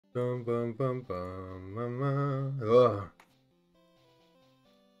Bum, bum, bum, bum, Ugh.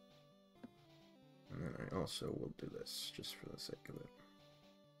 And then I also will do this just for the sake of it.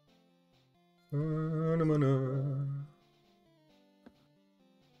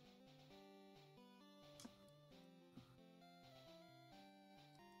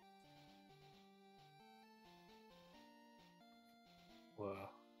 Wow.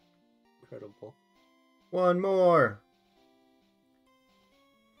 Incredible. One more.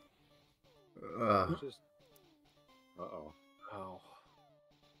 Just. Uh-oh. Wow.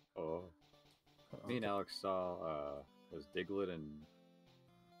 Oh. Me and Alex saw, was Diglett and,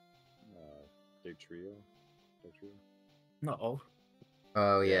 Dig Trio? Dig Trio? No.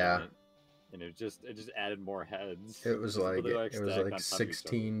 Oh yeah. And it just added more heads. It was Just like literally, it was stacked like on top of each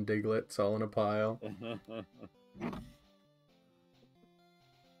 16 Diglets all in a pile.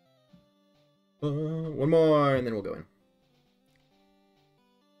 One more, and then we'll go in.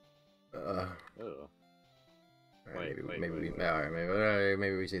 Oh. Alright, Wait, maybe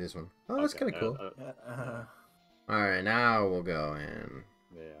we see this one. Oh, that's Okay, kind of cool. Uh, Alright, now we'll go in.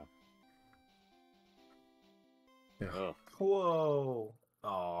 Yeah. Oh. whoa.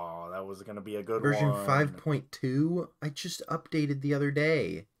 Oh, that was gonna be a good Version one. 5.2? I just updated the other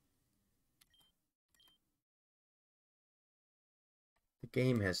day. The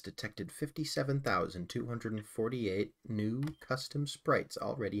game has detected 57,248 new custom sprites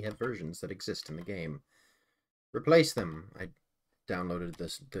already have versions that exist in the game. Replace them. I downloaded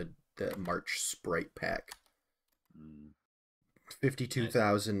the March sprite pack.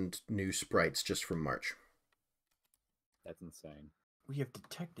 52,000 new sprites just from March. That's insane. We have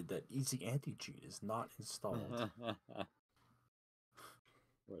detected that Easy Anti-Cheat is not installed.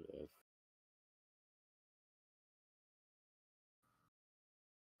 What if?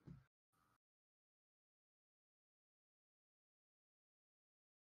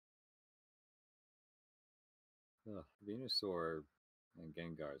 Ugh, Venusaur and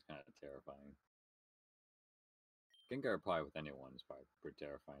Gengar is kind of terrifying. Gengar probably with anyone is probably pretty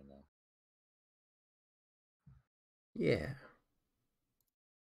terrifying though. Yeah.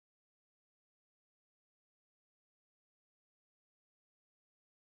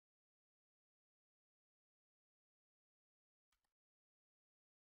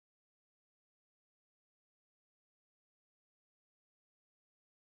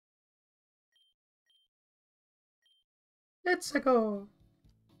 Let's go.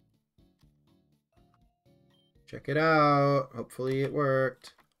 Check it out. Hopefully it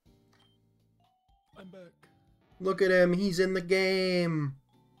worked. I'm back. Look at him. He's in the game.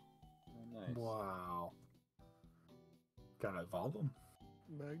 Oh, nice. Wow. Gotta evolve him.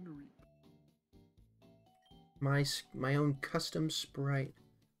 Magnereep. My own custom sprite.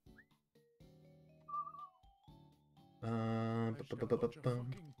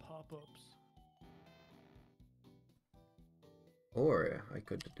 Pop-ups. Or I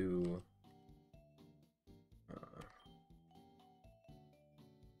could do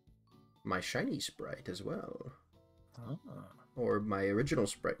my shiny sprite as well. Or my original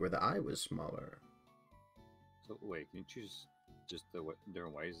sprite where the eye was smaller. So wait, can you choose just the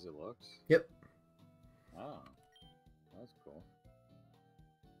different ways it looks? Yep. Oh, that's cool.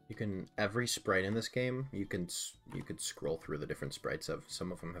 You can every sprite in this game. You could scroll through the different sprites of.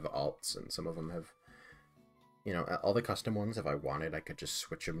 Some of them have alts, and some of them have. You know, all the custom ones. If I wanted, I could just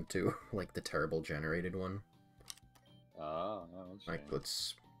switch them to like the terrible generated one. Oh, interesting. Like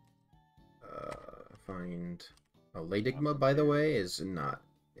let's find. Oh, Ladigma, by the way, is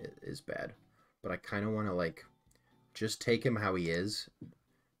bad, but I kind of want to like just take him how he is,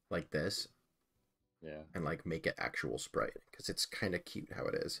 like this. Yeah. And like make it actual sprite because it's kind of cute how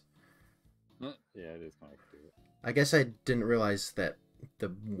it is. Yeah, it is kind of cute. I guess I didn't realize that the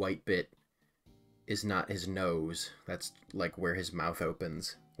white bit is not his nose. That's like where his mouth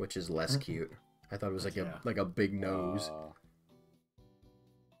opens, which is less cute. I thought it was like a big nose.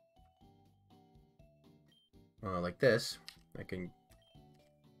 Like this. I can.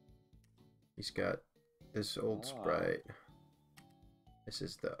 He's got this old sprite. This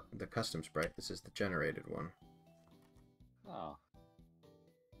is the custom sprite. This is the generated one. Oh.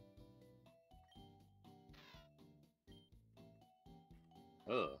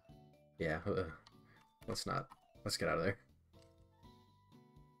 Ugh. Yeah. Let's get out of there.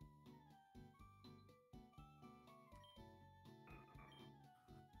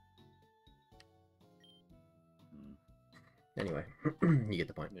 Anyway, you get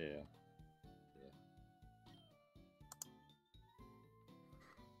the point. Yeah.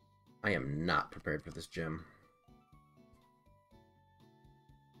 I am not prepared for this gym.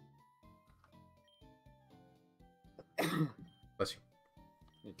 Bless you.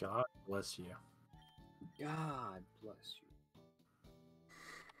 God bless you. God bless you.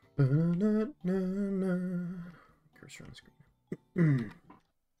 Cursor on the screen.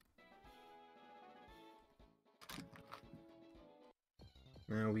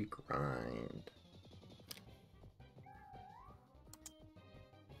 Now we grind.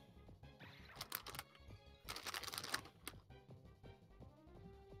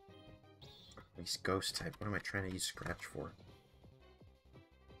 These ghost type. What am I trying to use scratch for?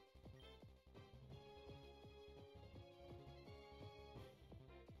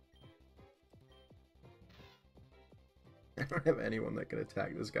 I don't have anyone that can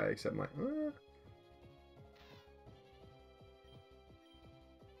attack this guy except my...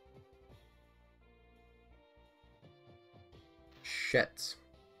 Shit.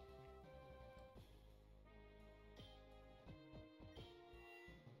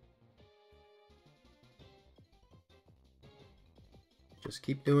 Just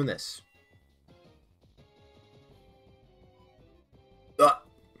keep doing this. Ah!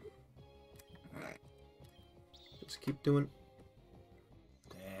 Just keep doing...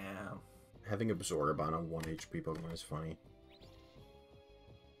 Damn. Having absorb on a 1 HP Pokemon is funny.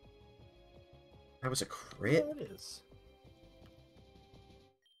 That was a crit? Yeah, it is.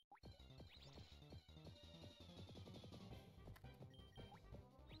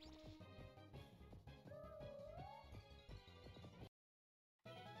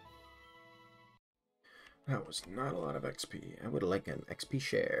 That was not a lot of XP. I would like an XP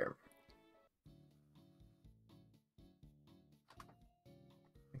share.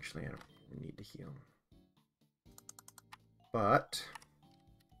 Actually, I don't need to heal. But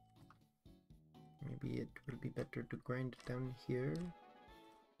maybe it will be better to grind down here.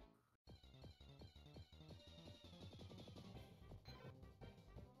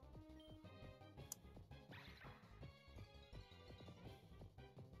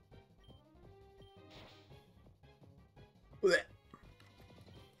 Blech.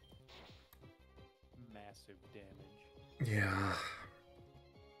 Massive damage. Yeah.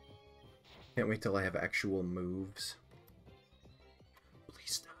 Can't wait till I have actual moves.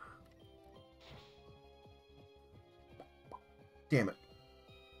 Please stop. Damn it.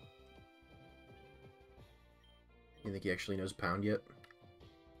 You think he actually knows pound yet?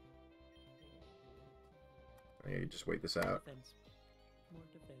 I need to just wait this out. Defense. More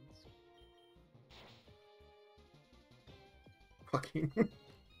defense. Fucking.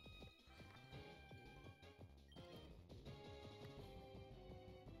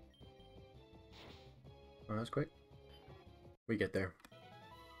 Oh, that's quick. We get there.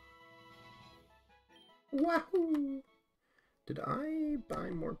 Wahoo! Did I buy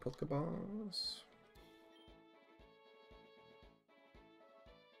more Pokeballs?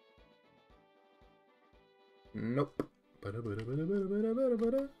 Nope.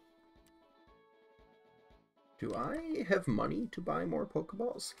 Do I have money to buy more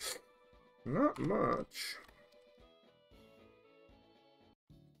Pokeballs? Not much.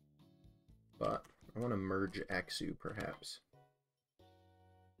 But I want to merge Axu, perhaps.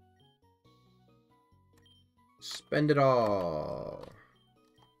 Spend it all.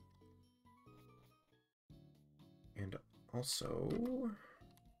 And also...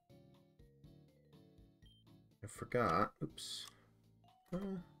 I forgot. Oops.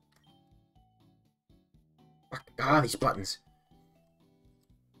 Fuck. Ah, these buttons.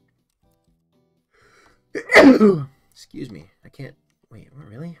 Excuse me. I can't... Wait, what,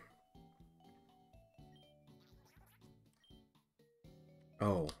 really?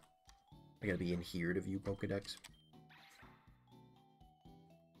 Oh. I gotta be in here to view Pokedex.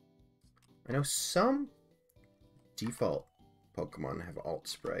 I know some default Pokemon have alt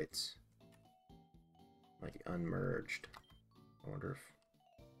sprites. Like unmerged. I wonder if...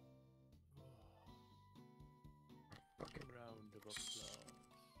 Fucking... Round of applause.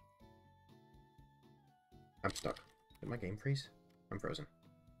 I'm stuck. Did my game freeze? I'm frozen.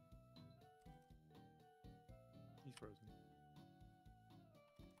 He's frozen.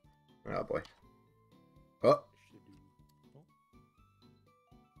 Oh boy. Oh! Should do. Oh,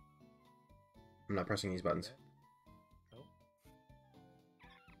 I'm not pressing these buttons. oh.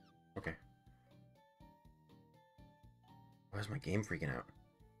 Okay. Why is my game freaking out?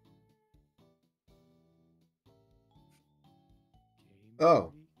 Game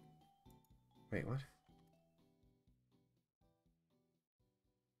Oh. ready? Wait, what?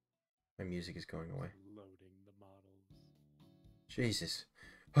 My music is going away. Loading the models. Jesus.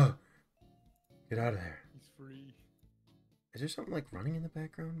 Oh! Get out of there. He's free. Is there something like running in the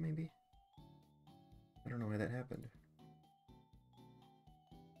background, maybe? I don't know why that happened.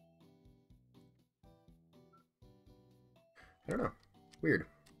 I don't know. Weird.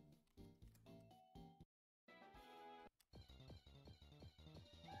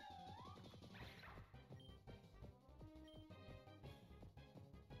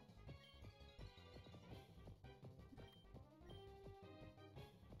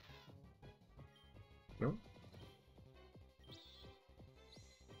 No?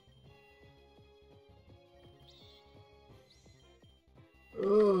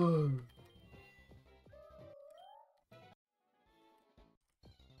 Ugh.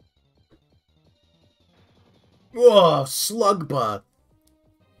 Whoa, Slugma!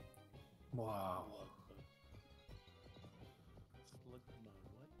 Wow. Slugma,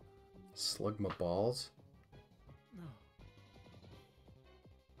 what? Slugma balls? No.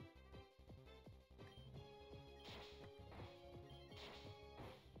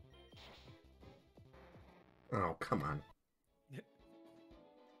 Oh, come on.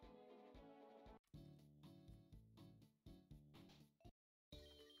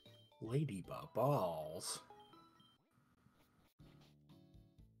 Ladybug balls.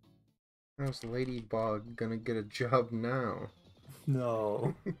 How's Ladybug gonna get a job now?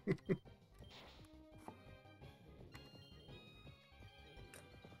 No.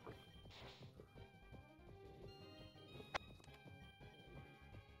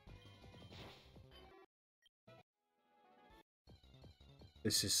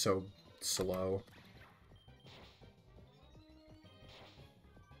 This is so slow.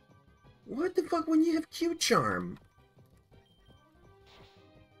 What the fuck when you have Q-Charm?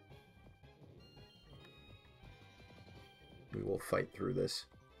 We will fight through this.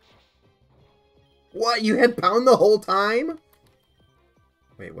 What? You had Pound the whole time?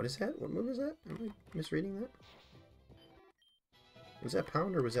 Wait, what is that? What move is that? Am I misreading that? Was that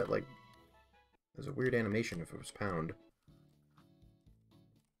Pound or was that like... There's a weird animation if it was Pound.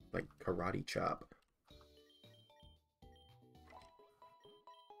 Like Karate Chop.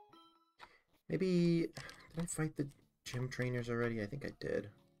 Maybe... Did I fight the gym trainers already? I think I did.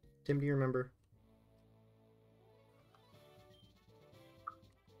 Tim, do you remember?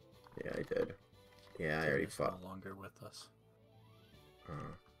 Yeah, I did. Yeah, I already He's fought. no longer with us.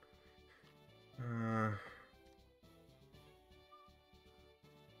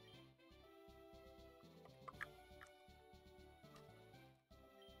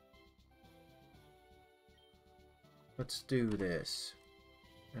 Let's do this.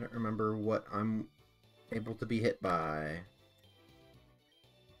 I don't remember what I'm able to be hit by.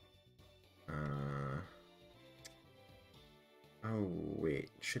 Oh, wait.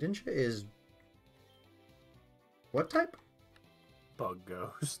 Shedinja is... What type? Bug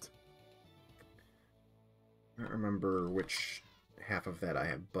ghost. I don't remember which half of that I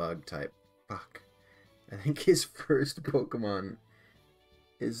have bug type. Fuck. I think his first Pokemon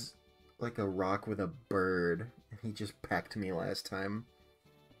is like a rock with a bird. And he just packed me last time.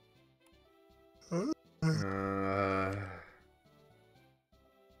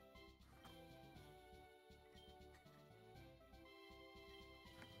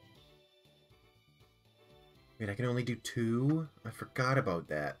 Wait, I can only do 2? I forgot about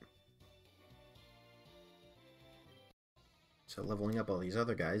that. So leveling up all these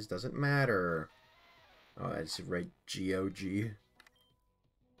other guys doesn't matter. Oh, that's right, GOG.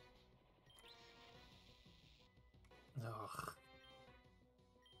 Ugh.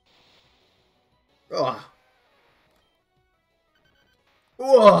 Oh!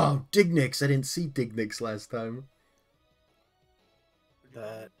 Whoa! Dignix! I didn't see Dignix last time.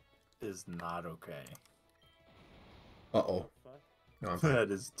 That is not okay. Uh-oh. Fuck. No, I'm fine.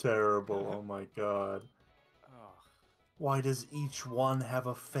 That is terrible. Oh my god. Oh. Why does each one have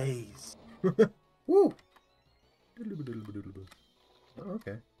a face? Woo! Oh,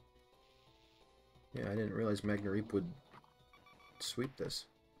 okay. Yeah, I didn't realize Magnareep would sweep this.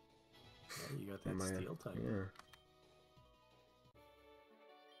 Yeah, you got Am that I- steel type. Yeah.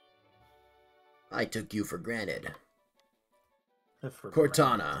 I took you for granted. For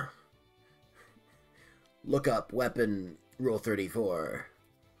Cortana. Look up weapon rule 34.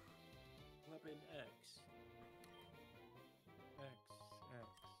 Weapon X. X.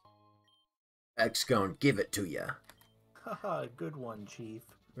 X gon' give it to ya. Haha, good one, Chief.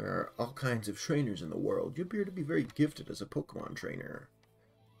 There are all kinds of trainers in the world. You appear to be very gifted as a Pokemon trainer.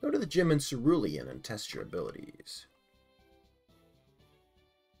 Go to the gym in Cerulean and test your abilities.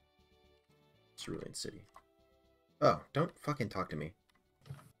 Cerulean City. Oh, don't fucking talk to me.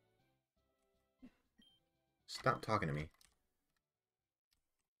 Stop talking to me.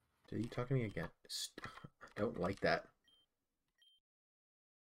 Did you talk to me again? I don't like that.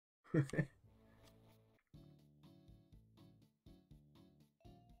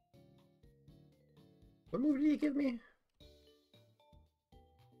 What move did you give me?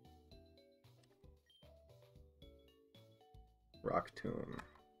 Rock Tomb.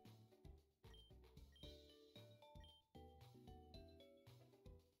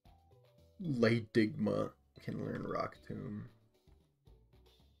 Ladigma can learn Rock Tomb.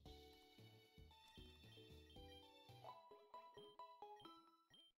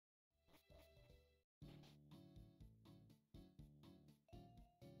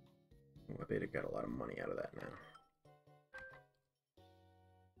 update, I got a lot of money out of that now.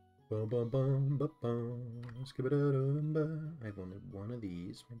 Bum, bum, bum, bum, bum. I have only one of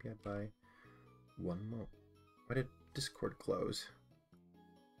these. Maybe I buy one more. Why did Discord close?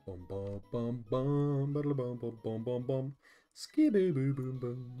 Bum bum bum bum bum bum bum bum bum bum. Skibby boom boom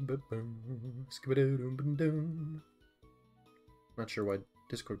boom boom boom. Skibby doom boom doom. Not sure why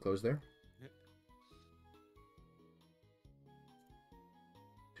Discord closed there.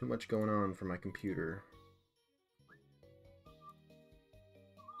 Too much going on for my computer.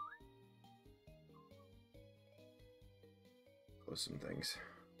 Close some things.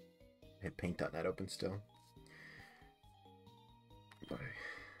 I have paint.net open still. Bye.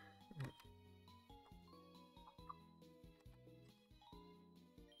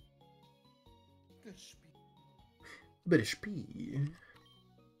 Bit of speed.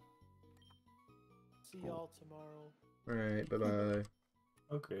 See y'all tomorrow. Alright, bye bye.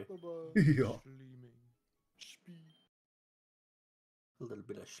 Okay. Bye-bye. Yeah. Schleaming. Speed. A little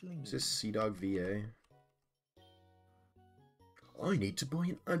bit of schling. Is this Sea Dog VA? I need to buy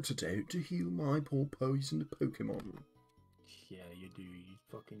an antidote to heal my poor poisoned Pokemon. Yeah, you do, you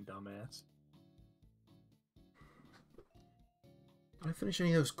fucking dumbass. Did I finish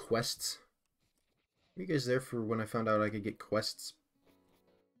any of those quests? Were you guys there for when I found out I could get quests?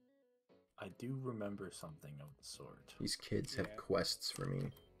 I do remember something of the sort. These kids have Yeah. quests for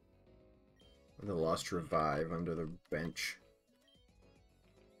me. The Lost Revive under the bench.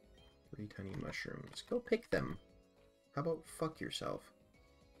 3 tiny mushrooms. Go pick them. How about fuck yourself?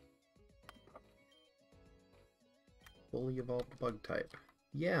 Fully evolved bug type.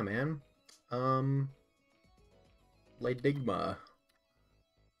 Yeah, man. Lydigma.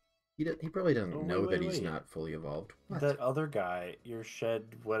 He probably doesn't Oh, know that wait. he's not fully evolved. What? That other guy, your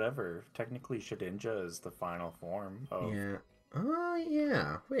shed whatever, technically Shedinja is the final form of... Yeah. Oh,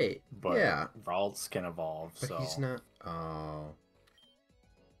 yeah. Wait. But yeah. Ralts can evolve, But so... he's not... Oh.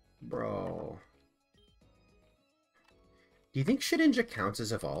 Bro. Do you think Shedinja counts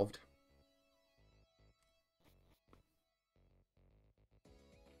as evolved?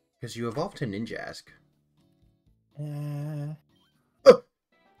 Because you evolved to Ninjask. Oh!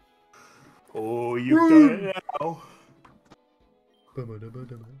 Oh, you've done it now!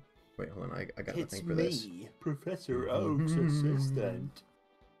 Wait, hold on. I got nothing for this. Professor Oak's assistant.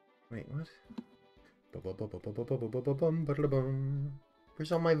 Wait, what?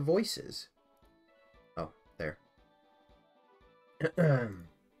 Where's all my voices? Oh, there.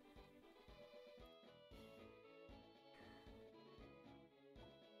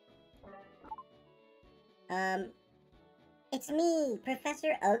 It's me,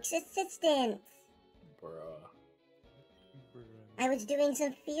 Professor Oak's assistant. Bruh. I was doing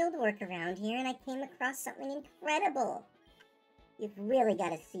some field work around here and I came across something incredible. You've really got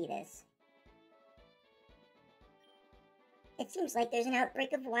to see this. It seems like there's an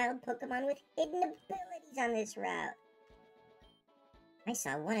outbreak of wild Pokemon with hidden abilities on this route. I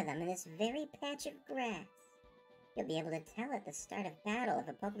saw one of them in this very patch of grass. You'll be able to tell at the start of battle if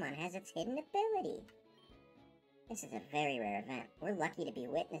a Pokemon has its hidden ability. This is a very rare event. We're lucky to be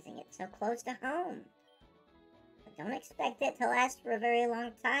witnessing it so close to home. But don't expect it to last for a very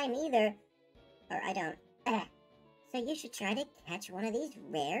long time either. Or I don't. So you should try to catch one of these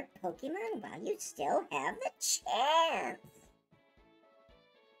rare Pokemon while you still have the chance.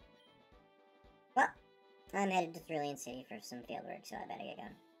 Well, I'm headed to Cerulean City for some field work, so I better get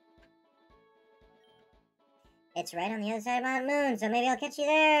going. It's right on the other side of Mount Moon, so maybe I'll catch you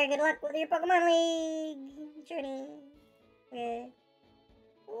there. Good luck with your Pokemon League journey. Okay.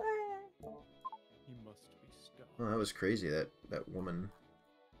 He must be stuck. Oh, that was crazy. That woman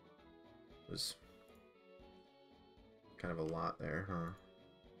was kind of a lot there, huh?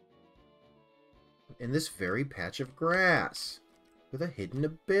 In this very patch of grass with a hidden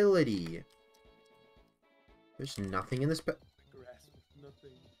ability. There's nothing in this Grass with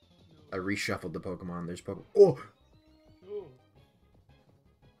nothing. I No. reshuffled the Pokemon. There's Pokemon. Oh!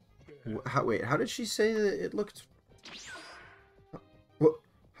 Oh. Wait, how did she say that it looked... What?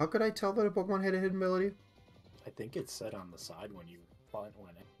 How could I tell that a Pokemon had a hidden ability? I think it said on the side when you went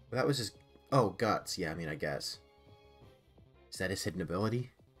in. That was his... Oh, Guts. Yeah, I mean, I guess. Is that his hidden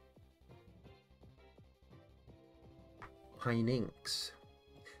ability? Pininks.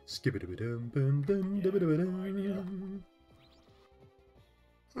 Skibidi-bidi-dum-bum-dum-dum-dum-dum.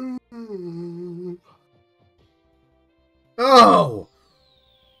 Oh!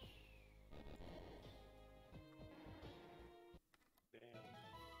 Damn.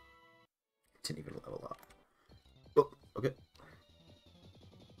 Didn't even level up. Oh, okay.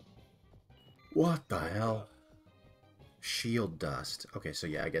 What the hell? shield dust. Okay, so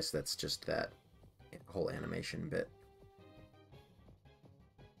yeah, I guess that's just that whole animation bit.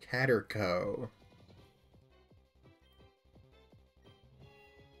 Caterco.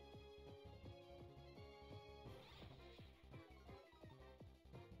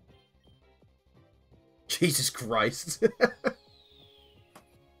 Jesus Christ.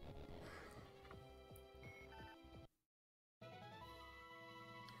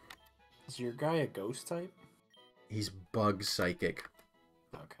 Is your guy a ghost type? He's bug psychic.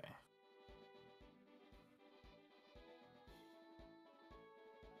 Okay.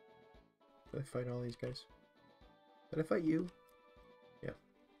 Did I fight all these guys? Did I fight you? Yeah.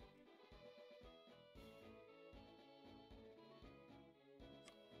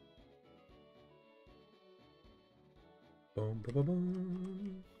 Boom, boom, boom,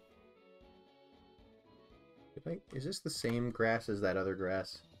 boom. Is this the same grass as that other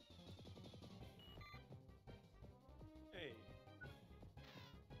grass? Hey.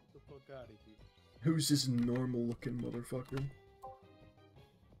 The fuck out of here. Who's this normal looking motherfucker?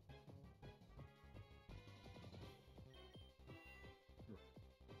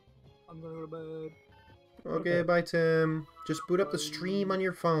 I'm gonna go to bed. Okay, bye Tim. Just boot up the stream on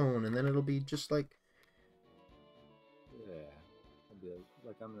your phone and then it'll be just like... Yeah. I'll be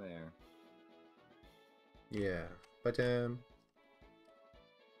like I'm there. Yeah. Bye Tim.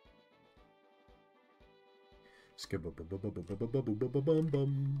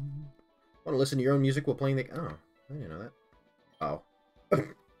 Want to listen to your own music while playing the... Oh, I didn't know that. Oh.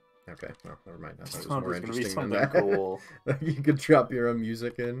 Okay, well, never mind. I thought it was more interesting than that. Cool. You could drop your own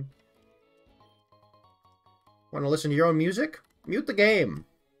music in. Want to listen to your own music? Mute the game.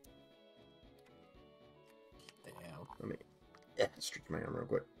 Damn. Let me stretch my arm real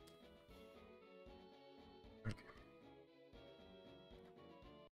quick. Okay.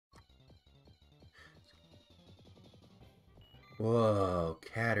 Whoa,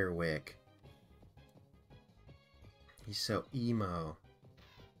 Catterwick. He's so emo.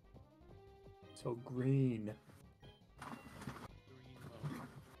 So green.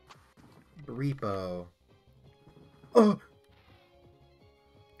 Repo. Oh!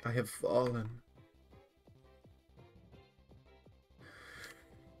 I have fallen.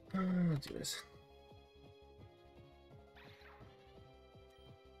 Let's do this.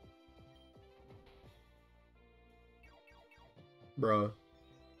 Bruh.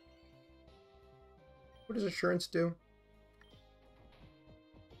 What does assurance do?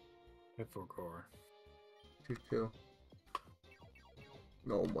 Info core. 2-2.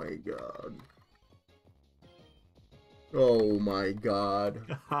 Oh my god. Oh my god.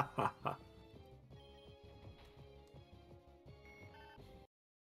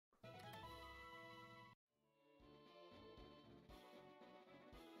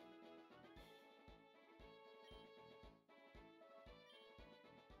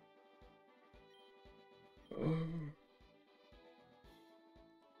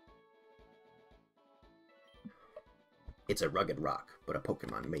 It's a rugged rock, but a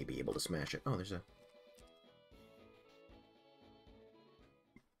Pokemon may be able to smash it. Oh, there's a...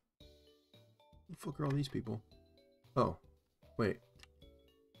 Who the fuck are all these people? Oh, wait.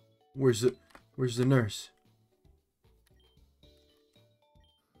 Where's the nurse?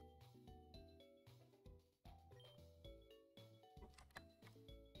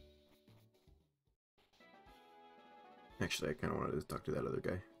 Actually, I kind of wanted to talk to that other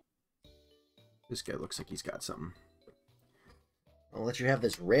guy. This guy looks like he's got something. I'll let you have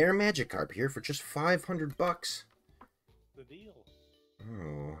this rare Magikarp here for just 500 bucks. The deal.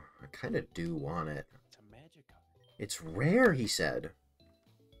 Oh, I kind of do want it. It's a Magikarp. It's rare, he said.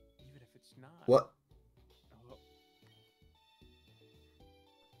 Even if it's not. What?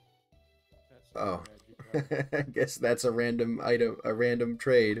 Oh. Oh. I guess that's a random item, a random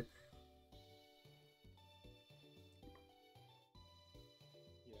trade.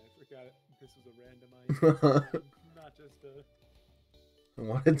 Yeah, I forgot it. This was a random item. Not just a... I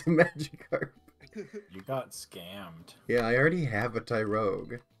wanted the Magikarp. You got scammed. Yeah, I already have a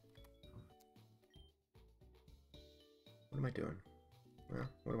Tyrogue. What am I doing? Well,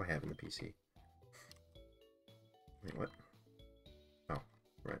 what do I have in the PC? Wait, what? Oh,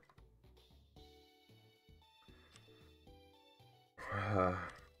 right.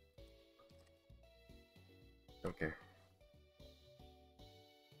 Okay.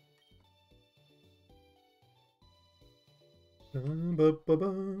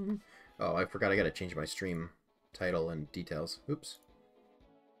 Oh, I forgot I gotta change my stream title and details. Oops.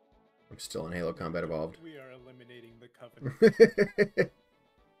 I'm still in Halo Combat Evolved. We are eliminating the Covenant.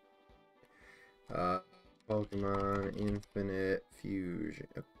 Pokemon Infinite Fusion.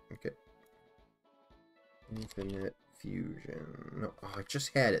 Oh, okay. Infinite Fusion. No, oh, I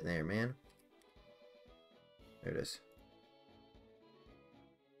just had it there, man. There it is.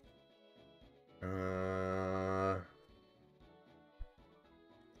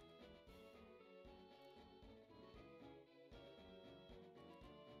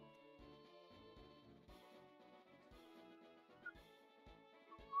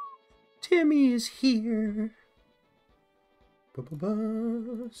 Timmy is here.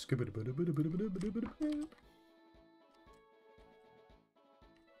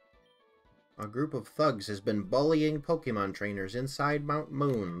 A group of thugs has been bullying Pokemon trainers inside Mount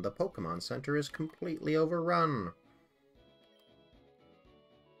Moon. The Pokemon Center is completely overrun.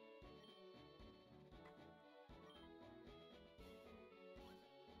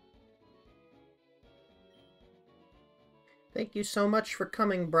 Thank you so much for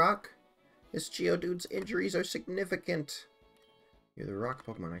coming, Brock. This Geodude's injuries are significant. You're the rock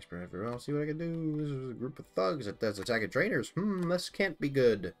Pokemon expert after all. See what I can do. This is a group of thugs that's attacking trainers. This can't be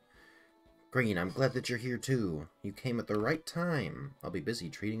good. Green, I'm glad that you're here too. You came at the right time. I'll be busy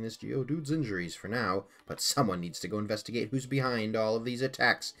treating this Geodude's injuries for now, but someone needs to go investigate who's behind all of these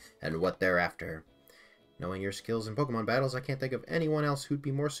attacks and what they're after. Knowing your skills in Pokemon battles, I can't think of anyone else who'd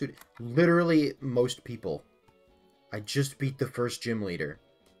be more suited. Literally, most people. I just beat the first gym leader.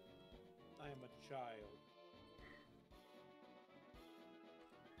 I am a child.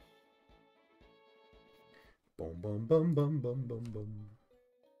 Boom, boom, boom, boom, boom, boom, boom.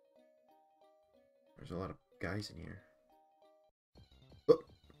 There's a lot of guys in here. Oh.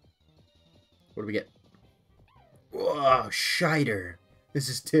 What do we get? Whoa, Shider. This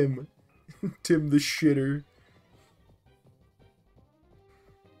is Tim. Tim the shitter.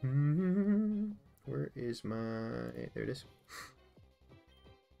 Where is my... There it is.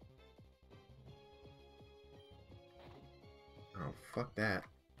 Oh, fuck that.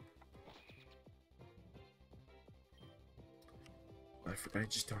 I forgot I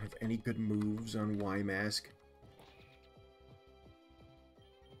just don't have any good moves on Y-Mask.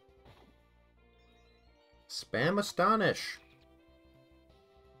 Spam Astonish.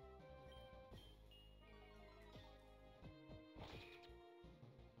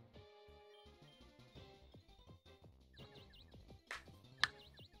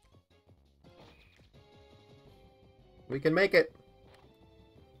 We can make it.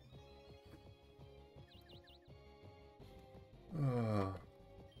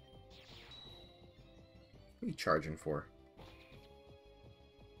 What are you charging for?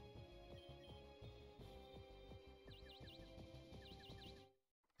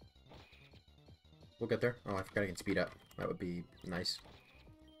 We'll get there. Oh, I forgot I can speed up. That would be nice.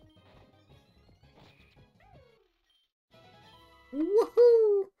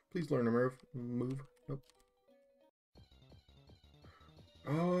 Woohoo! Please learn to move. Nope.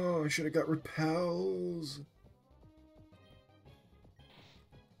 Oh, I should have got repels.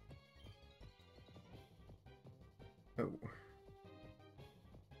 Oh.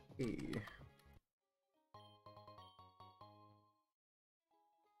 Hey.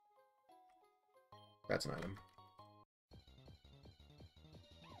 That's an item.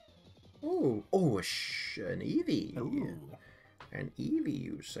 Oh, an Eevee. Ooh, An Eevee,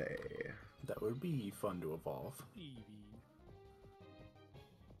 you say? that would be fun to evolve. Eevee.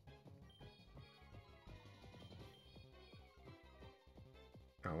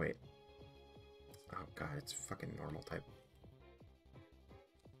 Oh, wait. Oh, God, it's fucking normal type.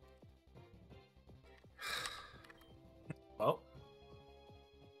 Well,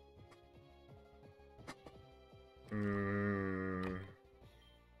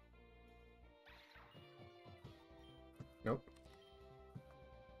 Nope.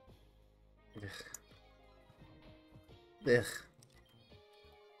 Ugh.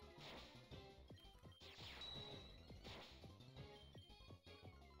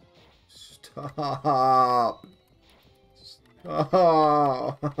 Stop.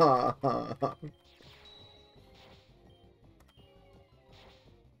 Stop.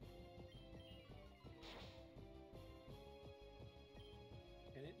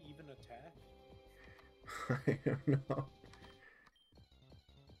 Can it even attack? I don't know.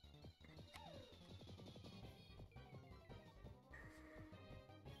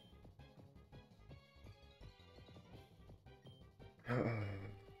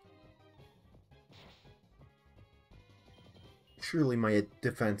 Surely my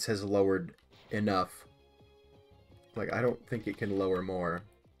defense has lowered enough. Like, I don't think it can lower more.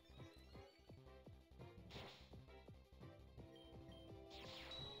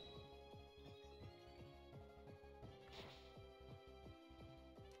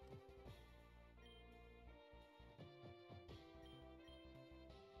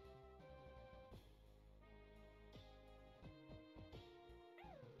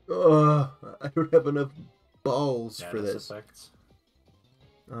 I don't have enough balls for Status this. effects.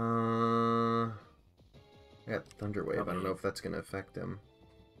 I got Thunder Wave. I don't Probably- know if that's gonna affect him.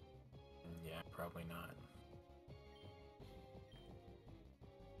 Yeah, probably not.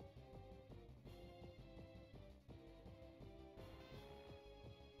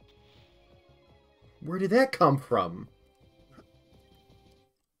 Where did that come from?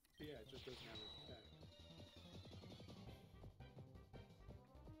 Yeah, it just doesn't have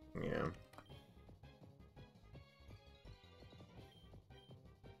an effect. Yeah.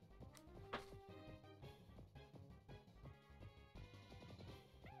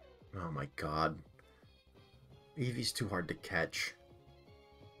 Oh my god. Eevee's too hard to catch.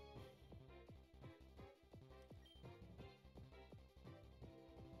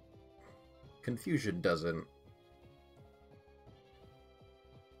 Confusion doesn't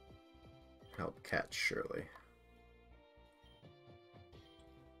help catch, surely.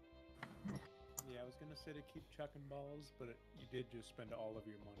 Yeah, I was gonna say to keep chucking balls, but you did just spend all of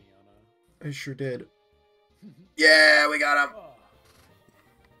your money on I sure did. a. Yeah, we got him! Oh,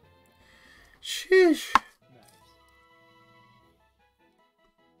 Sheesh. nice.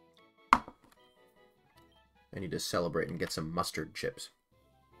 I need to celebrate and get some mustard chips,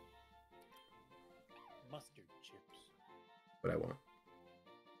 Mustard chips. but I won't.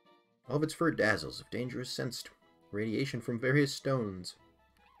 All of its fur dazzles if danger is sensed. Radiation from various stones.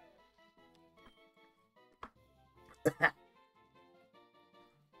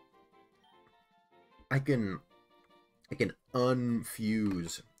 I can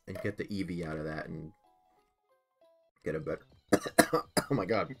unfuse and get the Eevee out of that and get a better. Oh my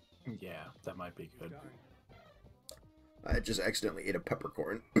god! Yeah, that might be good. Darn. I just accidentally ate a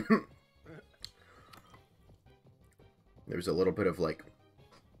peppercorn. There's a little bit of like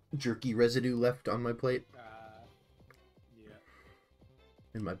jerky residue left on my plate, Yeah,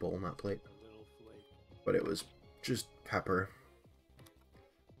 in my bowl, not plate, a little flake. but it was just pepper.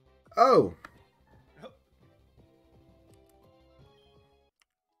 Oh! Oh,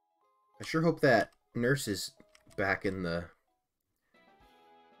 I sure hope that nurse is back in the...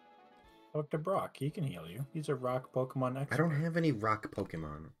 Talk to Brock. He can heal you. He's a rock Pokemon expert. I don't have any rock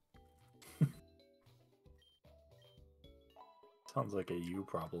Pokemon. Sounds like a you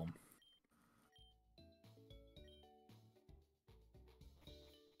problem.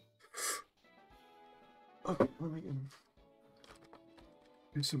 Okay, let me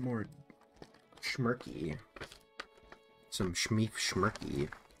do some more schmirky. Some schmeef schmirky.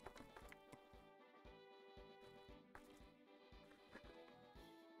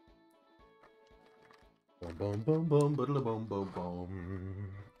 Boom, boom, boom, boom, boom, boom, boom, boom.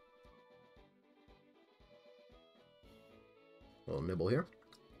 Little nibble here.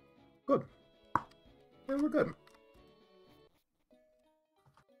 Good. Yeah, we're good.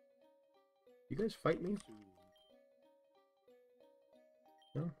 You guys fight me?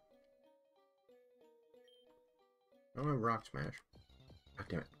 No? I don't have Rock Smash. God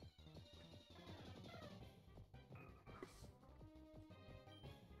damn it.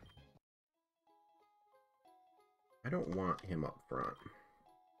 I don't want him up front.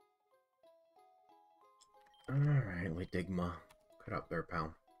 Alright, Ligma. Cut up there,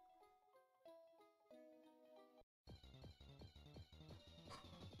 pal.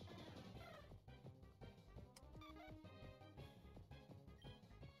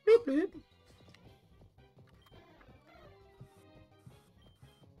 Bleep, bleep.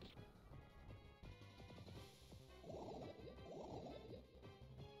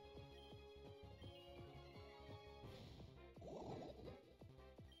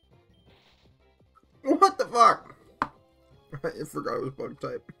 What the fuck? I forgot it was bug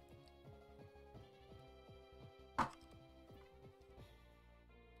type.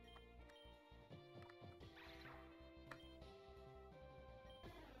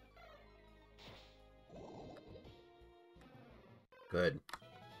 Good.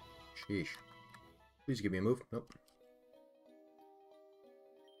 Sheesh. Please give me a move. Nope.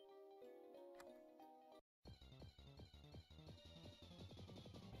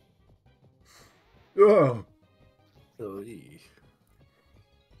 Oh.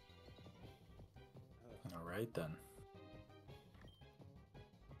 Alright then.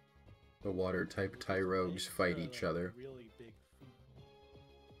 The water type Tyrogues fight each other. Really big feet.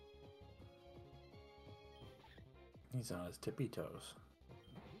 He's on his tippy toes.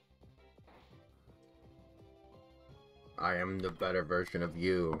 I am the better version of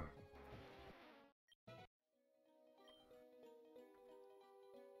you.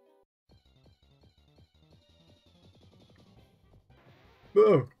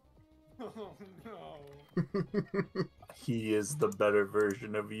 Oh. Oh no. He is the better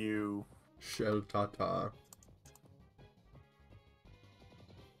version of you. Shell Tata.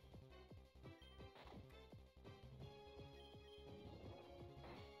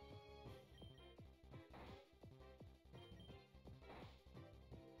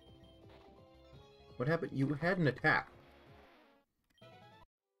 What happened? You had an attack.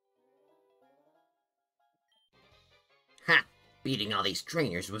 Ha! Beating all these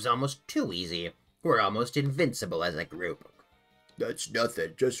trainers was almost too easy. We're almost invincible as a group. That's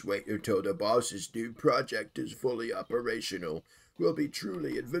nothing. Just wait until the boss's new project is fully operational. We'll be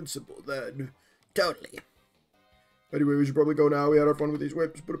truly invincible then. Totally. Anyway, we should probably go now. We had our fun with these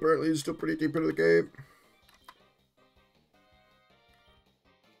whips, but apparently it's still pretty deep into the cave.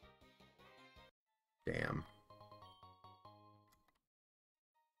 Damn.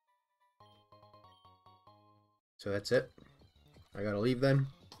 So that's it. I gotta leave then.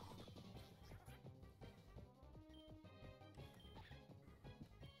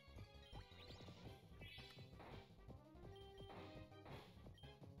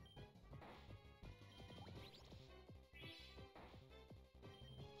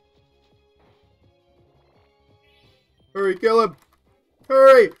 Hurry, kill him!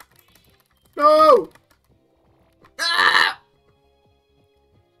 Hurry! No! Ah!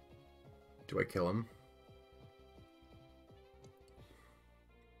 Do I kill him?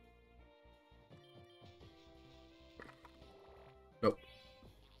 Nope.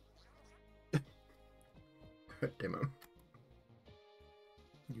 Damn it.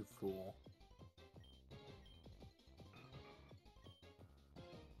 You fool.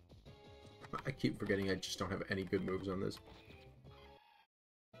 I keep forgetting I just don't have any good moves on this.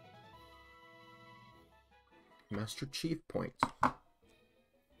 Master Chief points.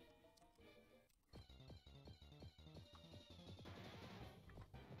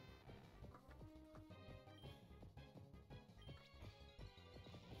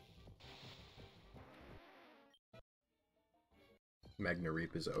 Magna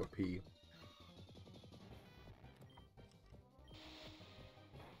Reap is OP.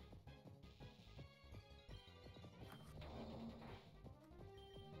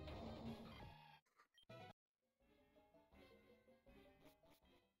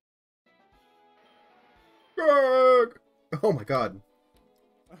 Greg! Oh my god.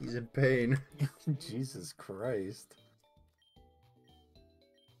 He's in pain. Jesus Christ.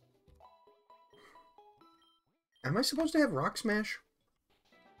 Am I supposed to have Rock Smash?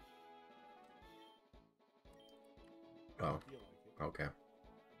 Oh, okay.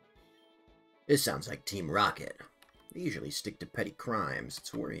 This sounds like Team Rocket. They usually stick to petty crimes.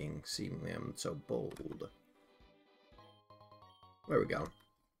 It's worrying seeing them so bold. There we go.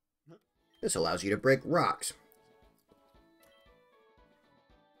 This allows you to break rocks.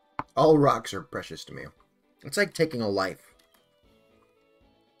 All rocks are precious to me. It's like taking a life.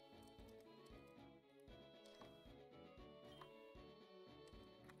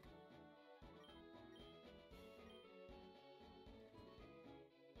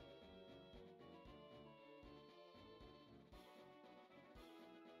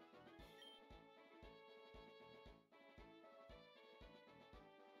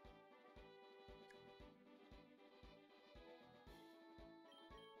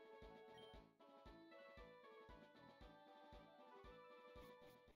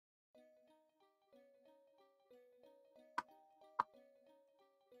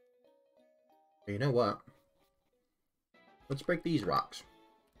 You know what? Let's break these rocks.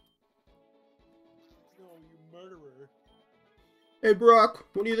 No, you murderer. Hey, Brock,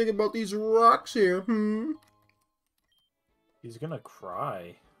 what do you think about these rocks here, He's gonna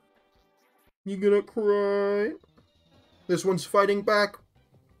cry. You gonna cry? This one's fighting back.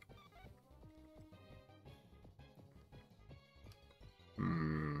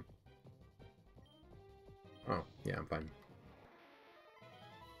 Oh, yeah, I'm fine.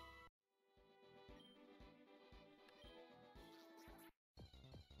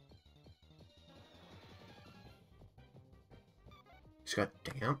 He's got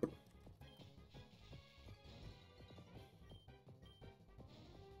damp.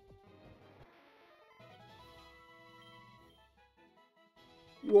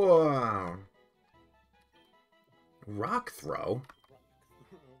 Wow. Rock throw?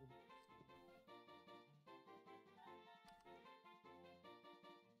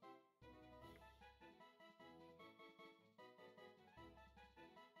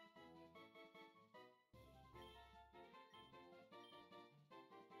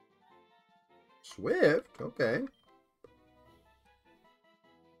 Swift? Okay.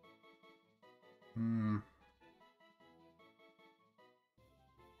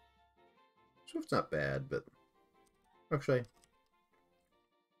 Swift's not bad, but actually,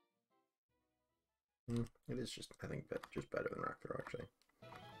 it is just, I think, just better than Rock Throw, actually.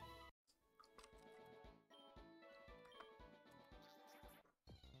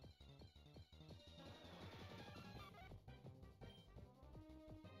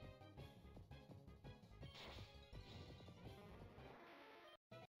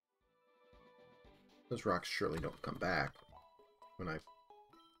 Those rocks surely don't come back when I...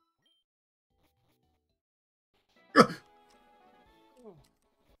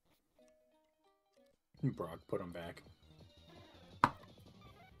 Brock put them back.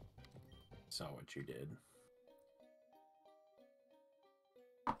 Saw what you did.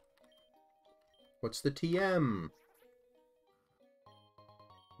 What's the TM?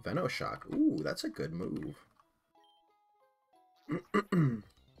 Venoshock. Ooh, that's a good move.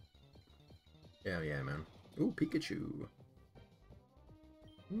 Yeah, man. Ooh, Pikachu.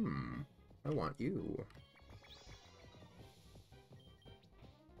 I want you.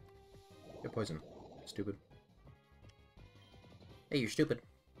 Get poison. Stupid. Hey, you're stupid.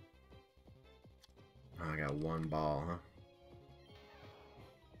 Oh, I got one ball, huh?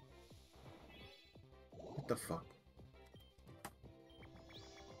 What the fuck?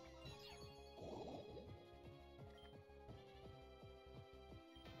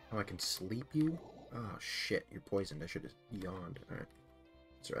 Oh, I can sleep you? Oh, shit. You're poisoned. I should have yawned. Alright.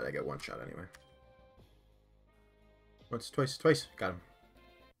 That's alright. I got one shot anyway. Once, twice. Got him.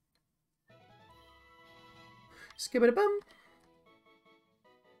 Skip it a bum.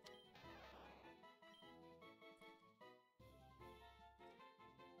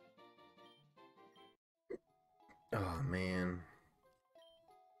 Oh, man.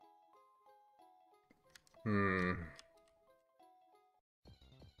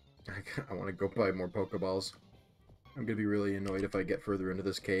 I want to go buy more Pokeballs. I'm gonna be really annoyed if I get further into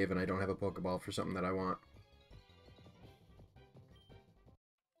this cave and I don't have a Pokeball for something that I want.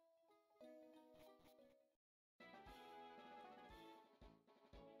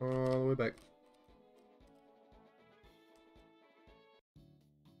 All the way back.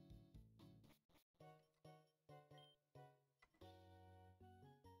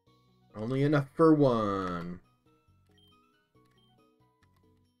 Only enough for one.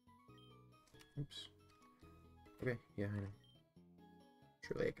 Oops. Okay, yeah, I know.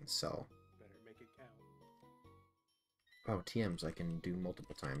 Surely I can sell. Better make it count. Oh, TMs I can do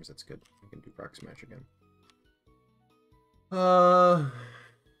multiple times. That's good. I can do Rock Smash again. I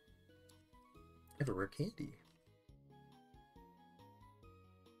have a rare candy.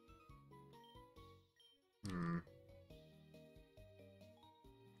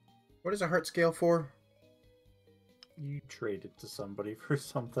 What is a heart scale for? You traded to somebody for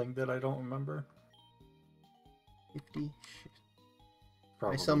something that I don't remember. 50? Shit.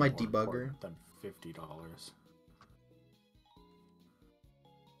 Probably I sell my more debugger. important than $50.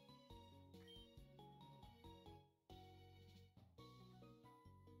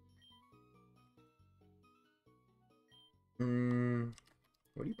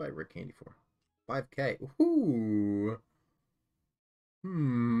 What do you buy rare candy for? 5K. Ooh.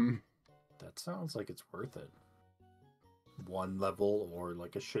 That sounds like it's worth it. One level or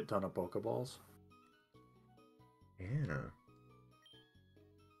like a shit ton of Pokeballs. Yeah.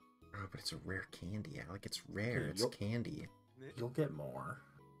 Oh, but it's a rare candy. Like, it's rare. It's candy. You'll get more.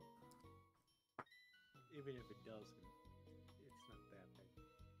 Even if it doesn't, it's not that big.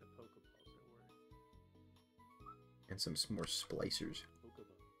 The Pokeballs are worth. And some more splicers.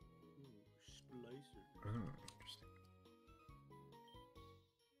 Pokeball. Ooh, Splicer. Oh, interesting.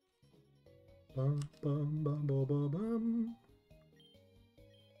 Bum, bum, bum, bum, bum, bum.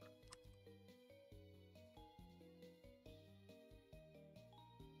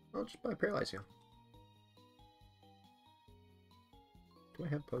 I'll just buy Paralyze Heal. Do I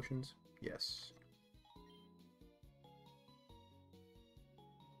have potions? Yes.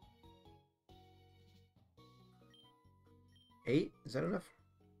 Eight? Is that enough?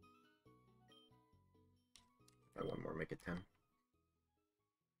 One more, make it 10.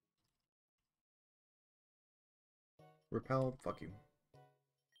 Repel? Fuck you.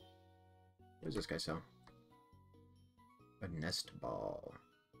 What does this guy sell? A nest ball.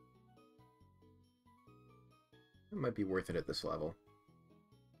 That might be worth it at this level.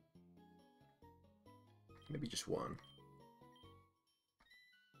 Maybe just one.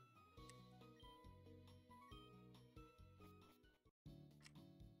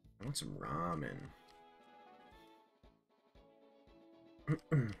 I want some ramen.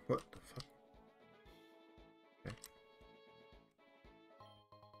 What the fuck? Okay.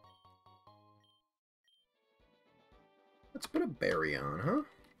 Let's put a berry on,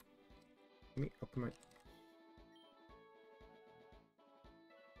 huh? fuck am I?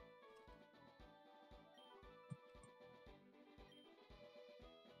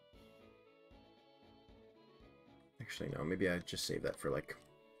 Actually, no. Maybe I just save that for like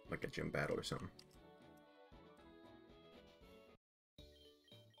a gym battle or something.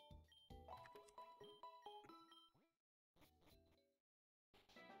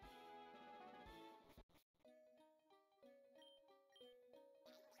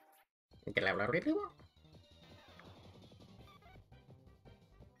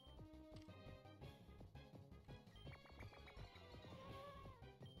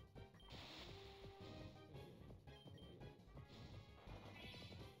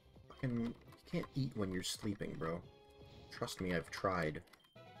 Fucking, you can't eat when you're sleeping, bro. Trust me, I've tried.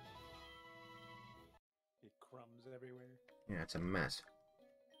 It crumbs everywhere. Yeah, it's a mess.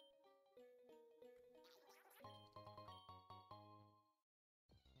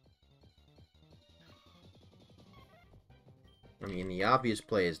 I mean, the obvious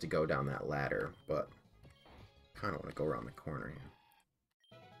play is to go down that ladder, but I kind of want to go around the corner here.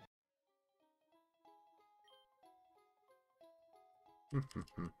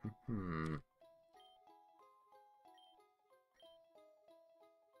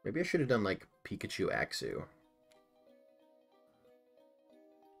 Maybe I should have done like Pikachu Axu.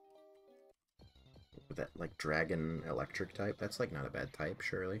 With that like dragon electric type. That's like not a bad type,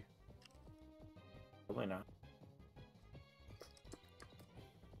 surely. Probably not.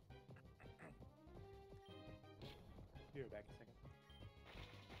 Be right back a second.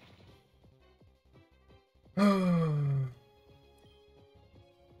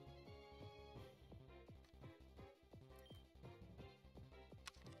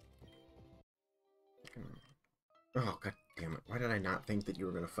 Oh, god damn it. Why did I not think that you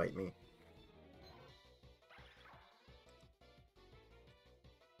were going to fight me?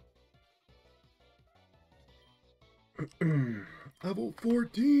 Level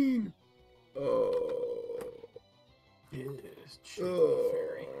 14! Oh. Yes, cheeky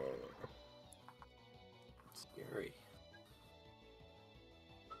fairy. Scary.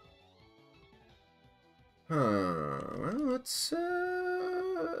 Well, let's do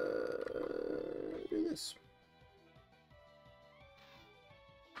this.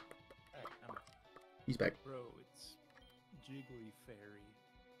 Alright, I'm He's back. bro, it's Jiggly Fairy.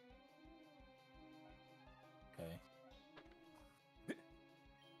 Okay.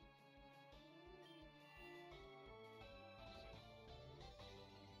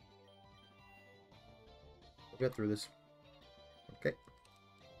 We'll get through this. Okay.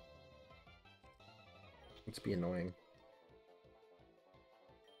 Let's be annoying.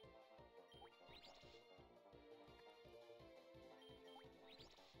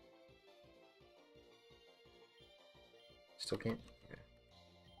 Still can't? Okay.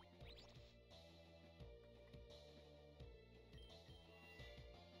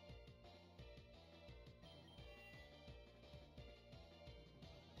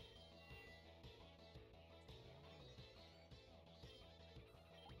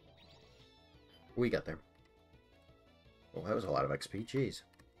 We got there. Well, that was a lot of XP. Jeez.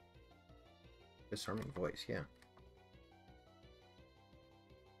 Disarming voice, yeah.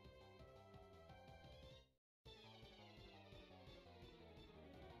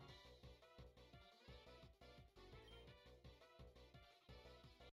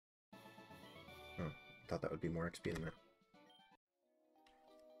 Oh, thought that would be more XP than that.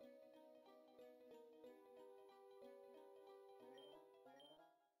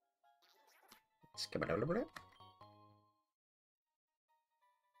 Skibadabla.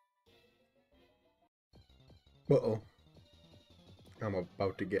 Uh-oh. I'm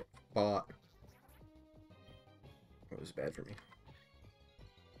about to get bought. That was bad for me.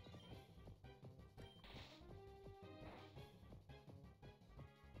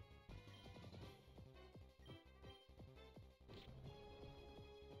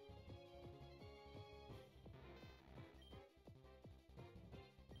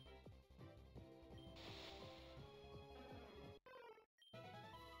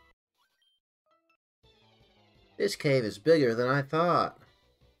 This cave is bigger than I thought.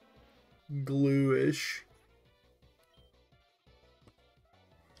 Gluish.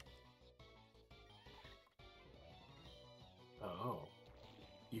 Oh.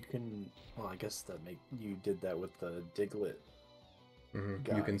 You can... Well, I guess that make you did that with the Diglett.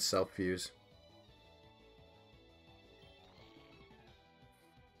 Mm-hmm. You can self-fuse.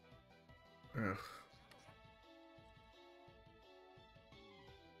 Ugh.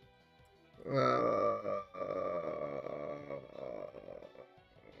 Those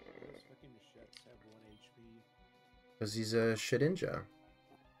fucking Shets have 1 HP. Because he's a Shedinja.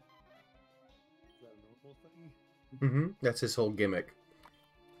 That's his whole gimmick.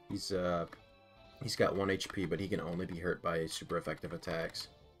 He's got 1 HP, but he can only be hurt by super effective attacks.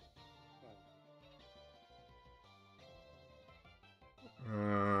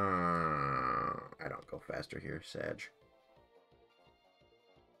 I don't go faster here, Sag.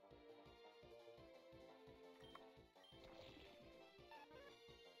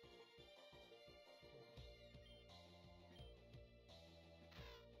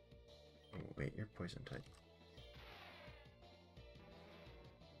 Oh, wait, you're poison type.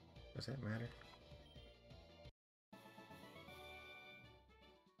 Does that matter?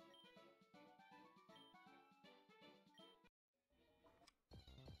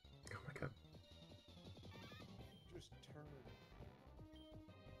 Oh my god. Just turn.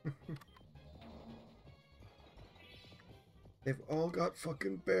 They've all got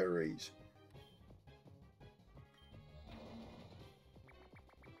fucking berries.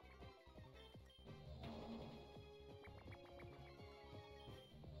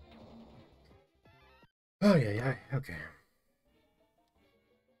 Oh yeah, okay.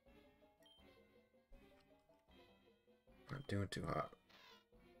 Not doing too hot.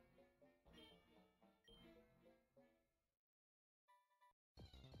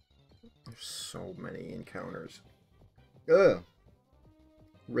 There's so many encounters. Ugh.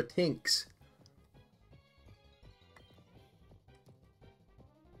 Retinks.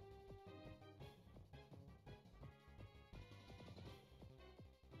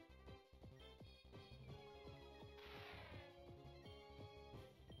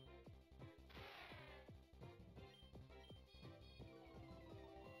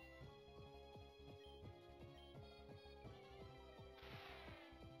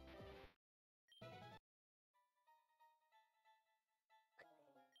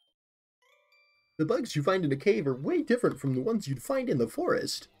 The bugs you find in a cave are way different from the ones you'd find in the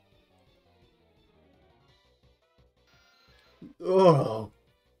forest. Oh,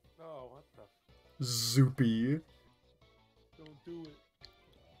 Oh, what the? Zoopy. Don't do it.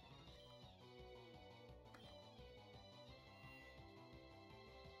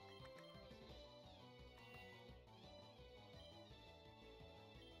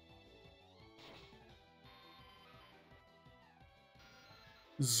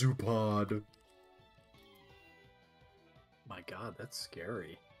 Zoopod. My god, that's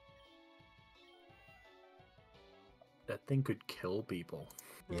scary. That thing could kill people.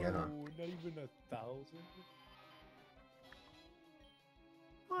 Yeah. Bro, not even 1,000.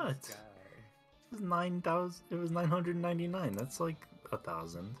 What? This guy. It was 9,000. It was 999. That's like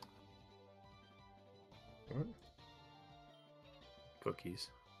 1,000 What? cookies.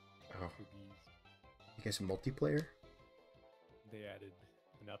 Oh, Cookies. you guys multiplayer? They added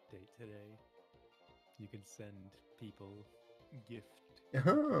an update today. You can send people gift.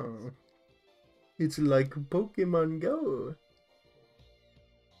 Oh. It's like Pokemon Go.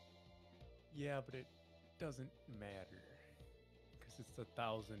 Yeah, but it doesn't matter. Because it's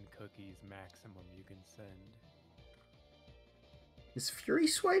 1,000 cookies maximum you can send. Is Fury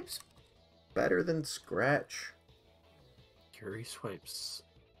Swipes better than Scratch? Curie swipes,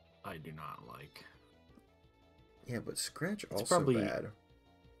 I do not like. Yeah, but Scratch It's also probably- bad.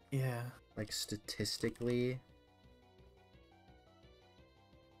 Yeah. Like statistically.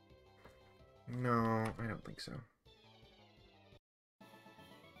 No, I don't think so.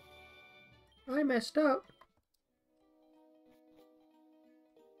 I messed up.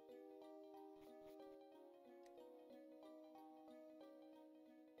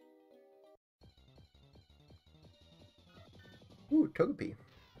 Ooh, Togepi.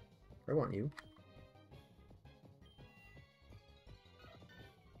 I want you.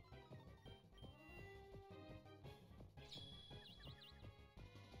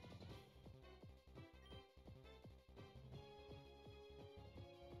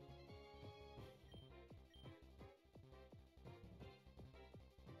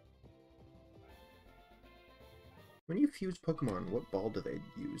 When you fuse Pokemon, what ball do they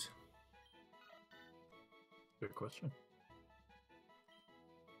use? Good question.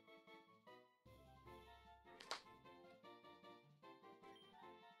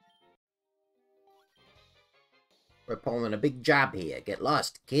 We're pulling a big job here. Get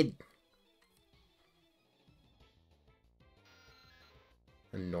lost, kid.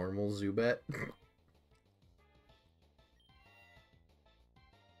 A normal Zubat?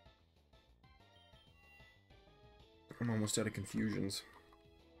 I'm almost out of confusions.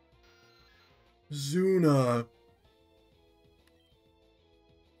 Zuna!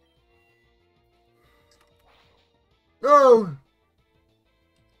 Oh!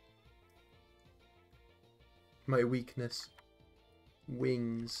 My weakness.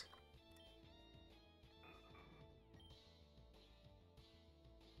 Wings.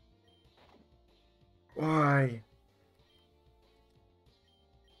 Why?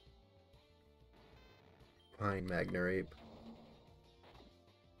 Fine, Magna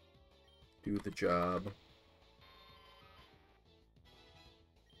do the job.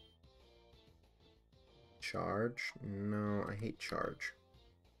 Charge? No, I hate charge.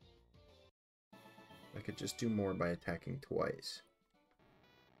 I could just do more by attacking twice.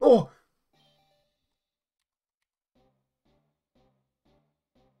 Oh!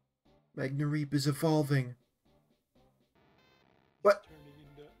 Magna Reap is evolving. What?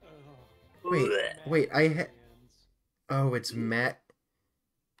 Turning into Wait, Magna Oh, it's Is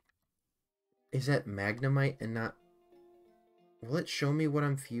that Magnemite and not... Will it show me what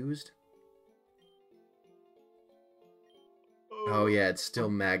I'm fused? Oh yeah, it's still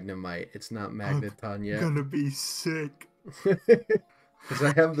Magnemite. It's not Magneton yet. I'm gonna be sick. Because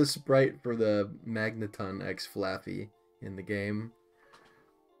I have the sprite for the Magneton X Flaffy in the game.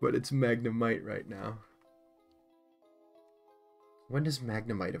 But it's Magnemite right now. When does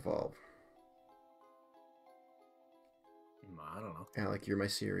Magnemite evolve? I don't know. Alec, you're my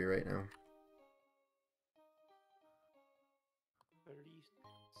Siri right now.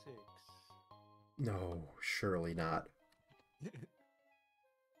 36. No, surely not.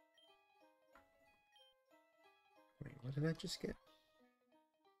 Wait, what did I just get?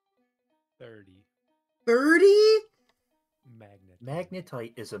 30. 30?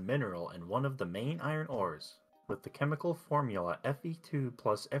 Magnetite is a mineral and one of the main iron ores, with the chemical formula Fe2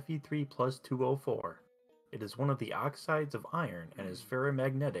 plus Fe3 plus 2O4. It is one of the oxides of iron and is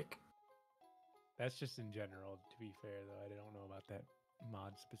ferromagnetic. That's just in general, to be fair, though. I don't know about that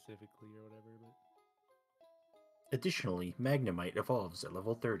mod specifically or whatever, but... Additionally, Magnemite evolves at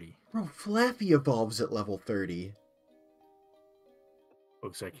level 30. Bro, Flaffy evolves at level 30.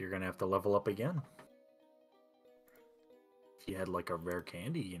 Looks like you're gonna have to level up again. If you had like a rare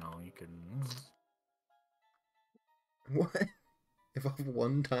candy, you know, you could... What? Evolve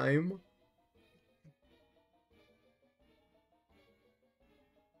one time?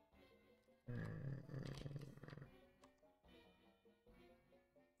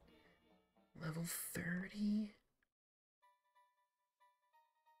 Level 30?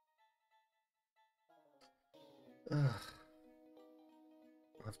 Ugh.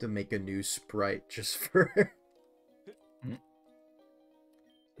 I'll have to make a new sprite just for...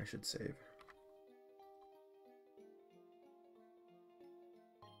 I should save.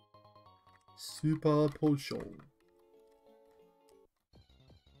 Super potion.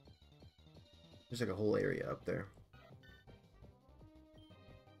 There's like a whole area up there.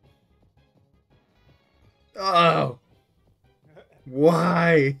 Oh!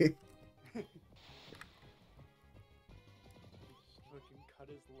 Why?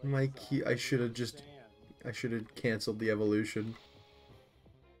 My key. I should have canceled the evolution.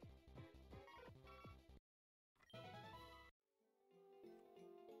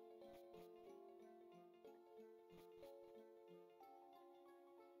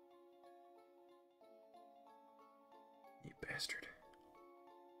 You bastard.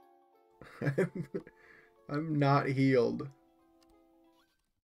 I'm not healed.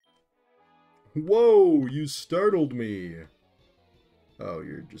 Whoa, you startled me. Oh,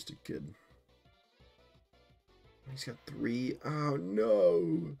 you're just a kid. He's got 3. Oh,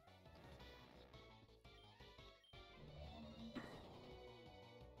 no.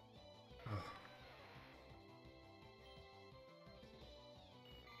 Oh.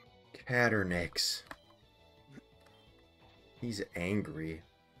 Catternix. He's angry.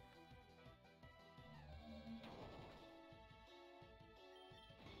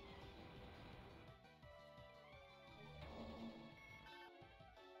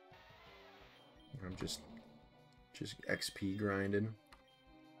 I'm just XP grinding.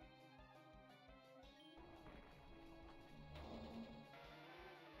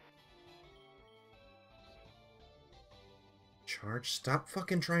 Charge? Stop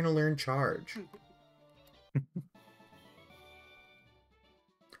fucking trying to learn charge.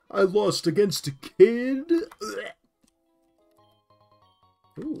 I lost against a kid.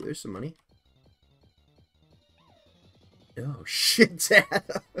 Ooh, there's some money. Oh shit, Dad.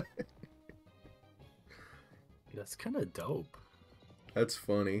 That's kind of dope. That's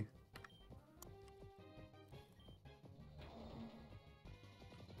funny.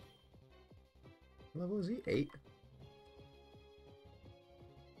 What level is he? 8?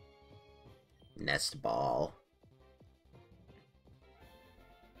 Nest ball.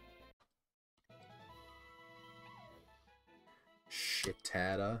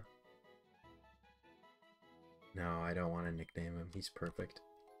 Shitada. No, I don't want to nickname him. He's perfect.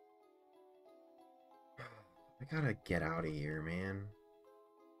 I gotta get out of here, man.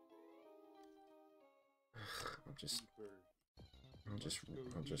 I'll just Deeper.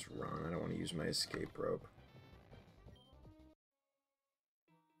 I'll just run. I don't want to use my escape rope.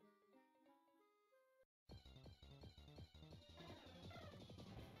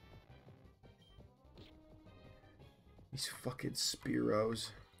 These fucking Spearows.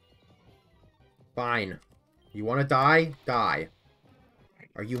 Fine. You want to die? Die.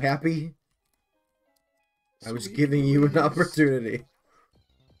 Are you happy? I was Sweet giving you an release. opportunity.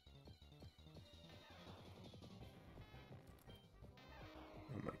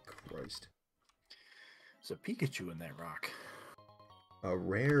 Oh my Christ. There's a Pikachu in that rock. A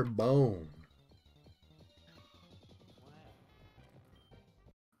rare bone.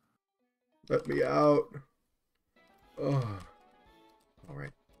 Let me out. Oh.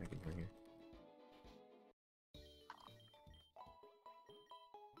 Alright, I can bring it.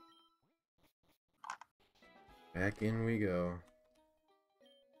 Back in we go.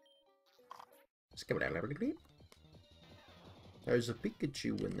 There's a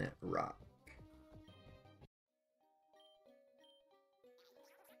Pikachu in that rock.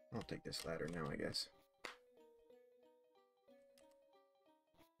 I'll take this ladder now, I guess.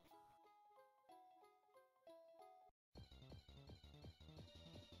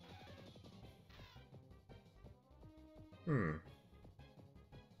 Hmm.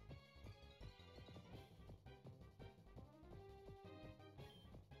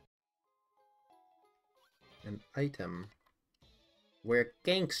 An item. We're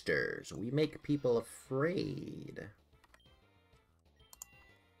gangsters. We make people afraid.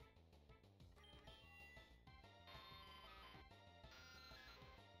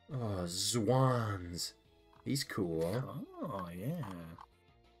 Oh, Zwans. He's cool. Oh, yeah.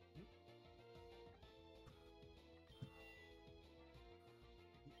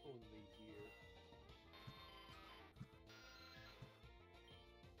 Only here.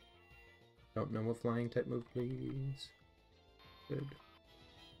 Don't know a flying type move, please. Good.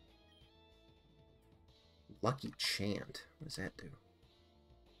 Lucky Chant. What does that do?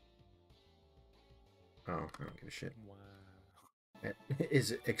 Oh, I don't give a shit. Wow. That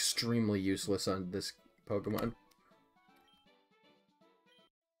is extremely useless on this Pokemon.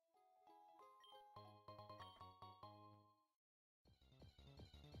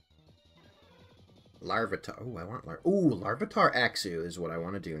 Larvitar. Oh, I want Larvitar Axew is what I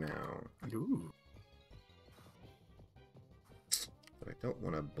want to do now. Ooh. But I don't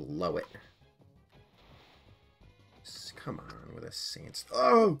want to blow it. Come on with a Sand.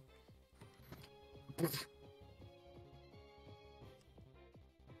 Oh!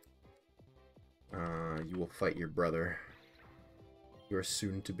 You will fight your brother. Your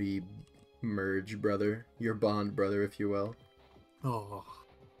soon-to-be merge brother. Your bond brother, if you will. Oh.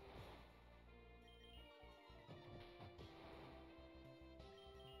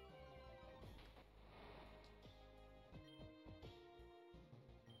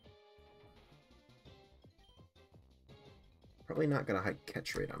 Probably not got a high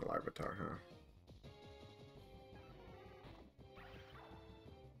catch rate on Larvitar, huh?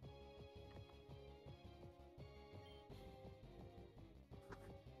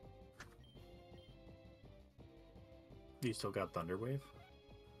 You still got Thunder Wave?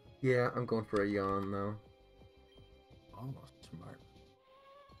 Yeah, I'm going for a yawn, though. Oh, smart.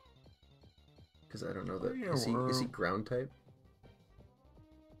 Because I don't know Oh, that... yeah, Is he ground type?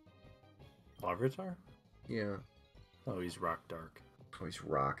 Larvitar? Yeah. Oh, he's Rock Dark. Oh, he's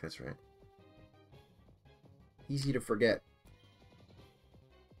rock, that's right. Easy to forget.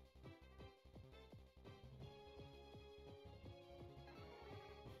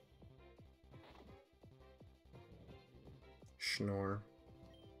 Schnorr.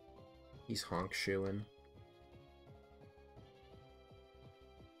 He's honk shoeing.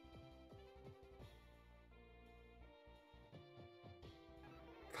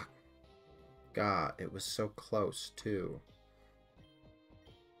 Fuck. God, it was so close, too.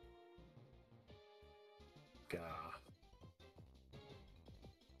 Gah.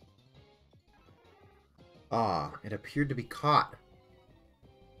 Ah, it appeared to be caught.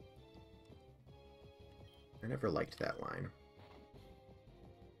 I never liked that line.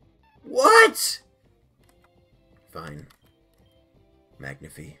 What? Fine.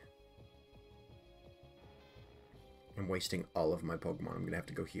 Magnify. I'm wasting all of my Pokemon. I'm gonna have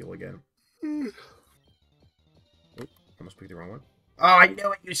to go heal again. Oop, almost picked the wrong one. Oh, I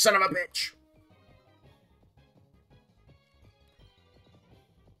knew it, you son of a bitch!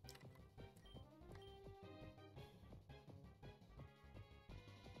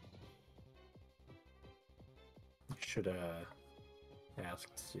 Should ask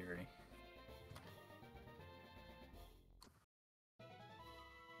Siri.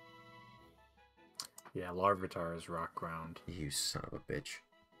 Yeah, Larvitar is rock ground. You son of a bitch.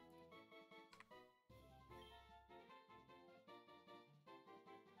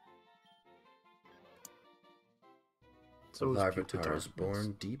 So is Larvitar is Pupitar.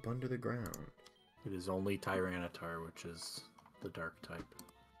 born deep under the ground. It is only Tyranitar, which is the dark type.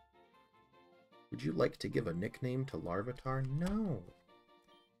 Would you like to give a nickname to Larvitar? No.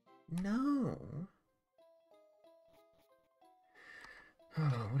 No.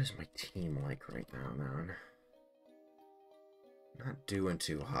 Oh, what is my team like right now, man? Not doing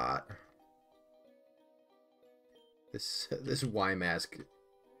too hot. This Y-Mask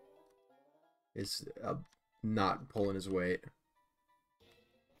is not pulling his weight.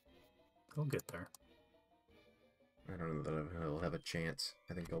 He'll get there. I don't know that he'll have a chance.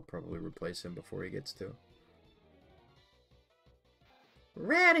 I think I'll probably replace him before he gets to.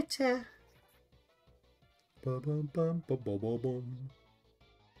 Rattata! Ba-bum-bum-ba-ba-ba-bum.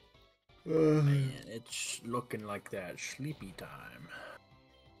 Man, it's looking like that sleepy time.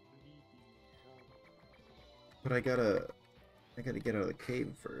 But I gotta get out of the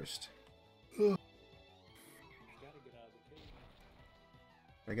cave first. You gotta get out of the cave.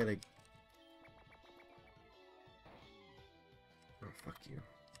 I gotta... Oh, fuck you.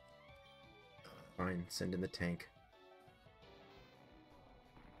 Fine, send in the tank.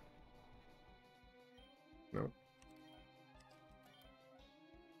 Nope.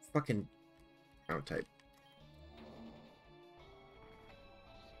 Fucking ground type.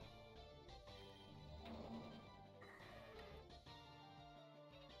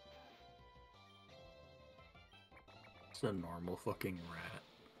 It's a normal fucking rat.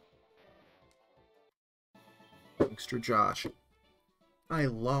 Gangster Josh. I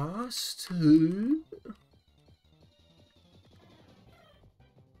lost?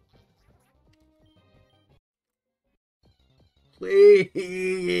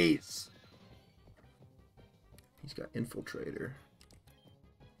 Please! He's got Infiltrator.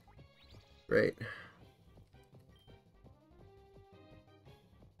 Great.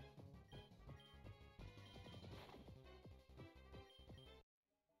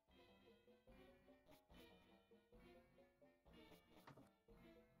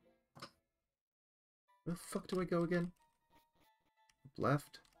 Where the fuck do I go again?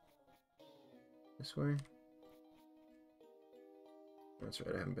 Left? This way? That's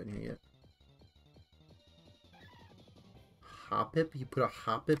right, I haven't been here yet. Hoppip? You put a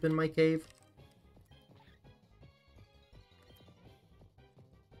Hoppip in my cave?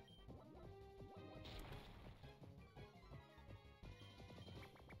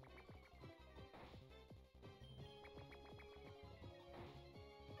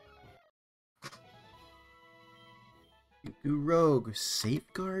 You rogue.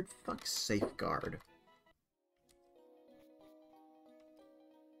 Safeguard? Fuck Safeguard.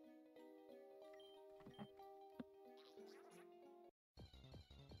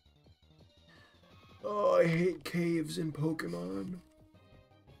 Oh, I hate caves in Pokemon.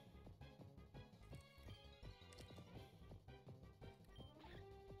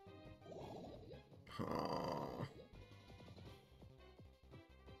 Aww.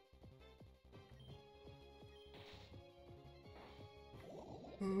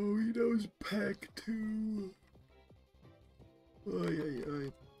 Oh, he knows Peck too. Ay, ay,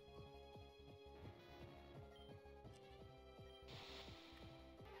 ay.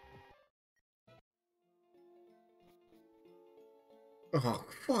 Oh,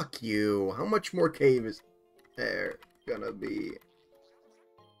 fuck you. How much more cave is there gonna be?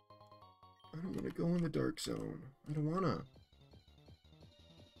 I don't want to go in the dark zone. I don't wanna.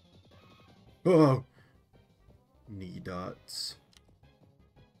 Oh! Knee dots.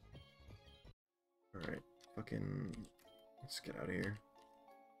 Alright, fucking... Let's get out of here.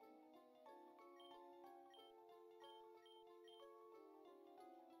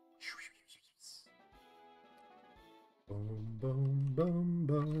 Boom, boom, boom,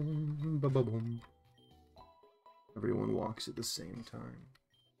 boom, boom, boom, boom. Everyone walks at the same time.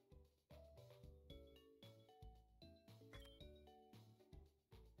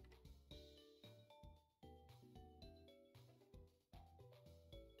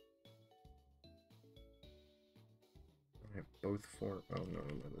 I have both for... Oh, no,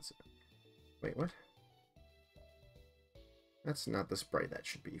 that's it. Wait, what? That's not the sprite that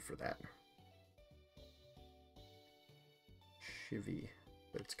should be for that. Chivy,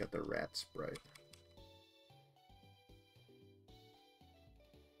 but it's got the rat sprite.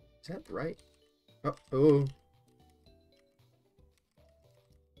 Is that right? Oh, oh.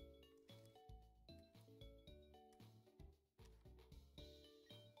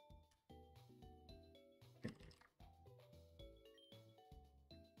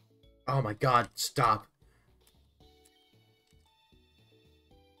 Oh my god, stop.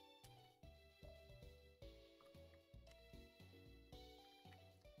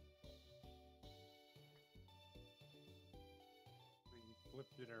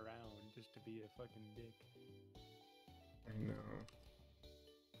 flipped it around just to be a fucking dick. I know.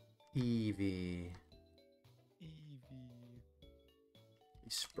 Eevee. Eevee.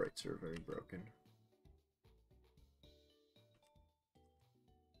 These sprites are very broken.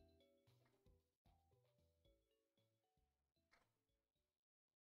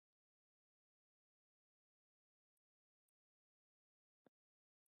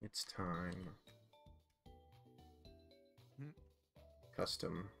 It's time.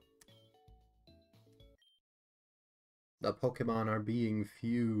 Custom. The Pokemon are being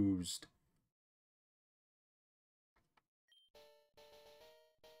fused.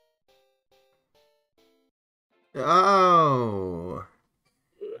 Oh! Oh.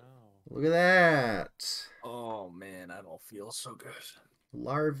 Look at that! Oh man, I don't feel so good.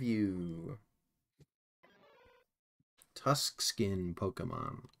 Larview. Tusk skin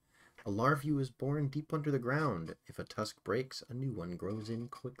Pokemon. A Larview is born deep under the ground. If a tusk breaks, a new one grows in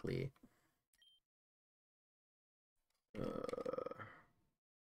quickly.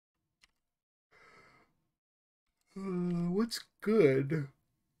 What's good?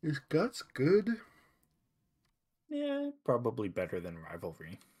 Is Guts good? Yeah, probably better than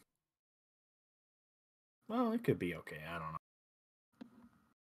Rivalry. Well, it could be okay. I don't know.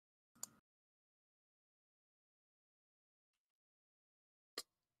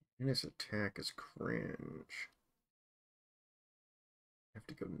 And his attack is cringe. I have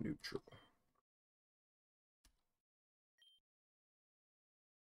to go neutral.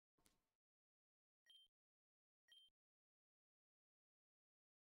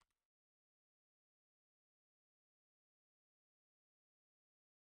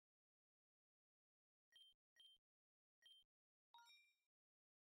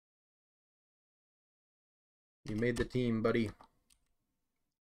 You made the team, buddy.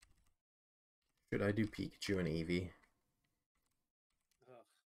 Should I do Pikachu and Eevee?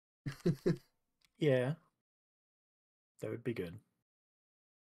 Ugh. Yeah, that would be good.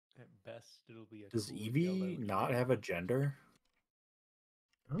 At best, it'll be a Does cool Eevee yellow not kid. have a gender?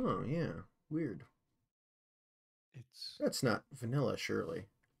 Oh, yeah. Weird. It's That's not vanilla, surely.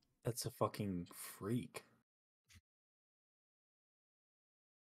 That's a fucking freak.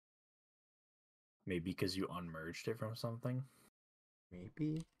 Maybe because you unmerged it from something?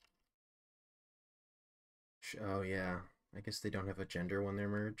 Maybe? Oh, yeah. I guess they don't have a gender when they're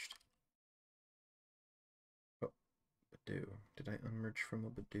merged. Oh, Badoo. Did I unmerge from a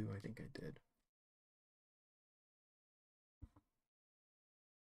Badoo? I think I did.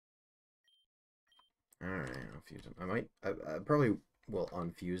 Alright, I'll fuse them. I probably will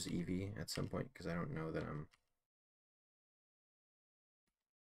unfuse Eevee at some point, because I don't know that I'm...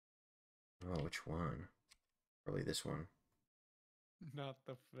 Oh, which one? Probably this one. not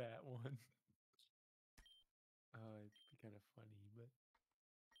the fat one. Oh, it'd be kind of funny, but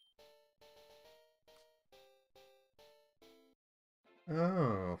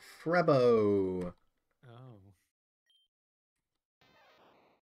Oh, Frebo! oh,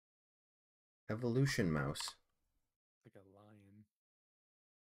 Evolution Mouse. like a lion.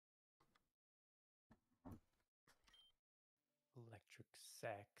 Electric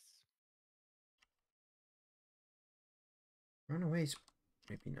sax. Runaway's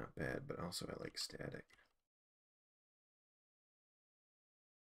maybe not bad, but also I like static.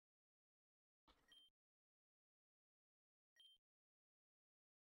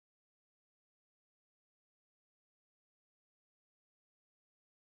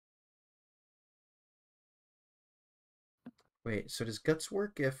 Wait, so does Guts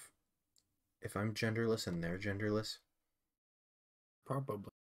work if I'm genderless and they're genderless?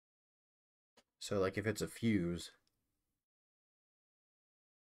 Probably. So like if it's a fuse,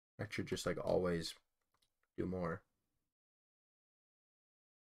 I should just like always do more.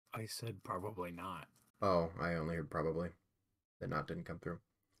 I said probably not. Oh, I only heard probably. The not didn't come through.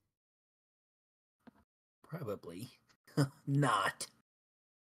 Probably not.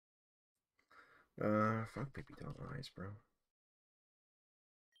 Fuck baby don't lies, bro.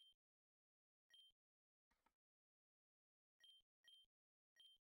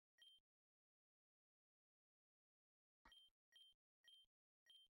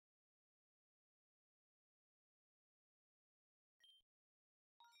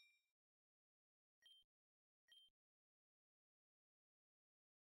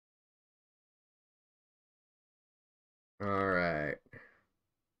 Alright.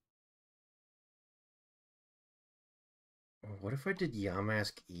 What if I did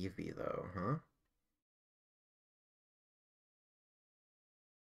Yamask Eevee though, huh?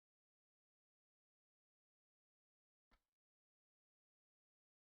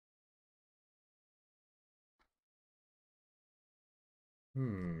 I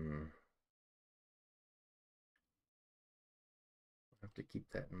have to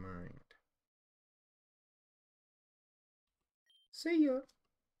keep that in mind. See ya.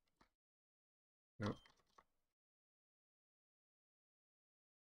 No.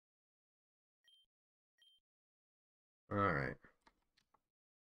 All right.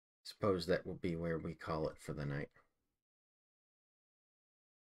 Suppose that will be where we call it for the night.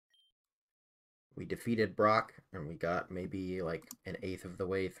 We defeated Brock, and we got maybe like an eighth of the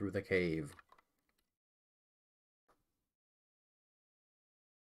way through the cave.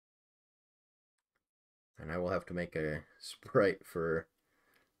 And I will have to make a sprite for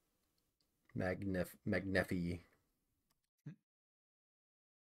Magnefy.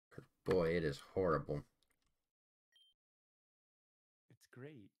 Boy, it is horrible. It's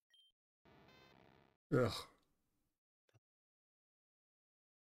great. Ugh.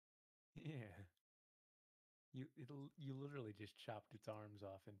 Yeah. You literally just chopped its arms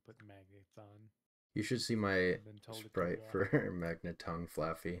off and put magnets on. You should see my And then told it to sprite walk. for Magnetongue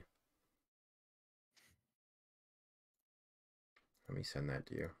Flaffy. Let me send that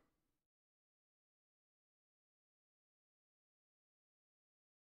to you.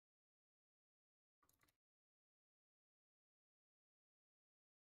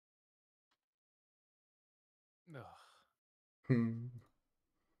 Ugh. Hmm.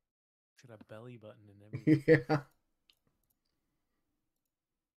 It's got a belly button and everything. Yeah.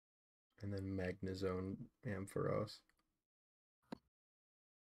 And then Magnezone Ampharos.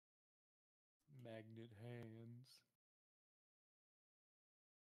 Magnet hands.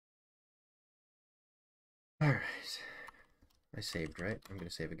 Alright. I saved, right? I'm going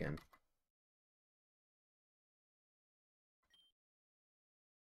to save again.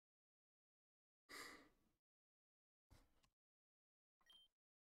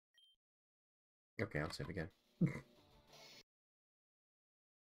 Okay, I'll save again.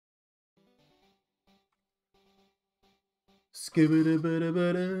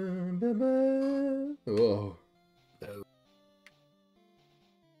 Oh.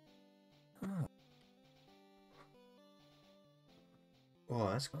 Oh,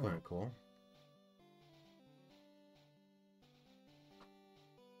 that's kind of cool.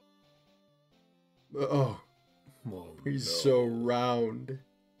 Oh, Whoa, he's so round.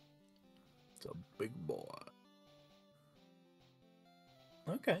 It's a big boy.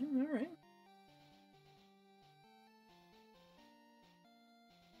 Okay, all right.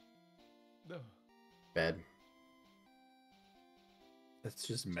 Ugh. Bad. That's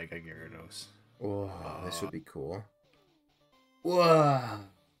just Mega Gyarados. Oh, this would be cool. Whoa!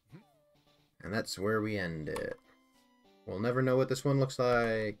 And that's where we end it. We'll never know what this one looks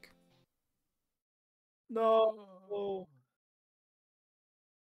like. No.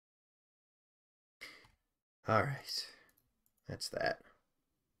 Alright. That's that.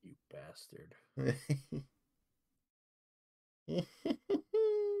 You bastard.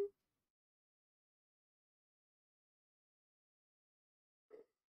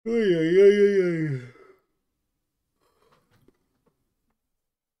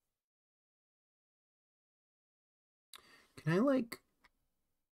 Can I, like,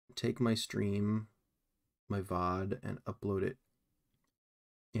 take my stream, my VOD, and upload it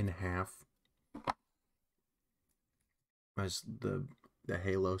in half? As the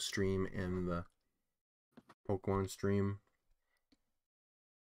Halo stream and the Pokemon stream?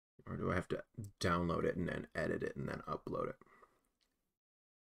 Or do I have to download it and then edit it and then upload it?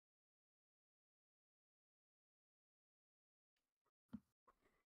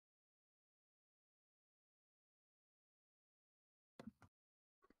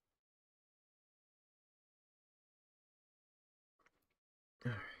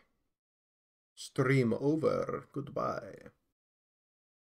 Stream over. Goodbye.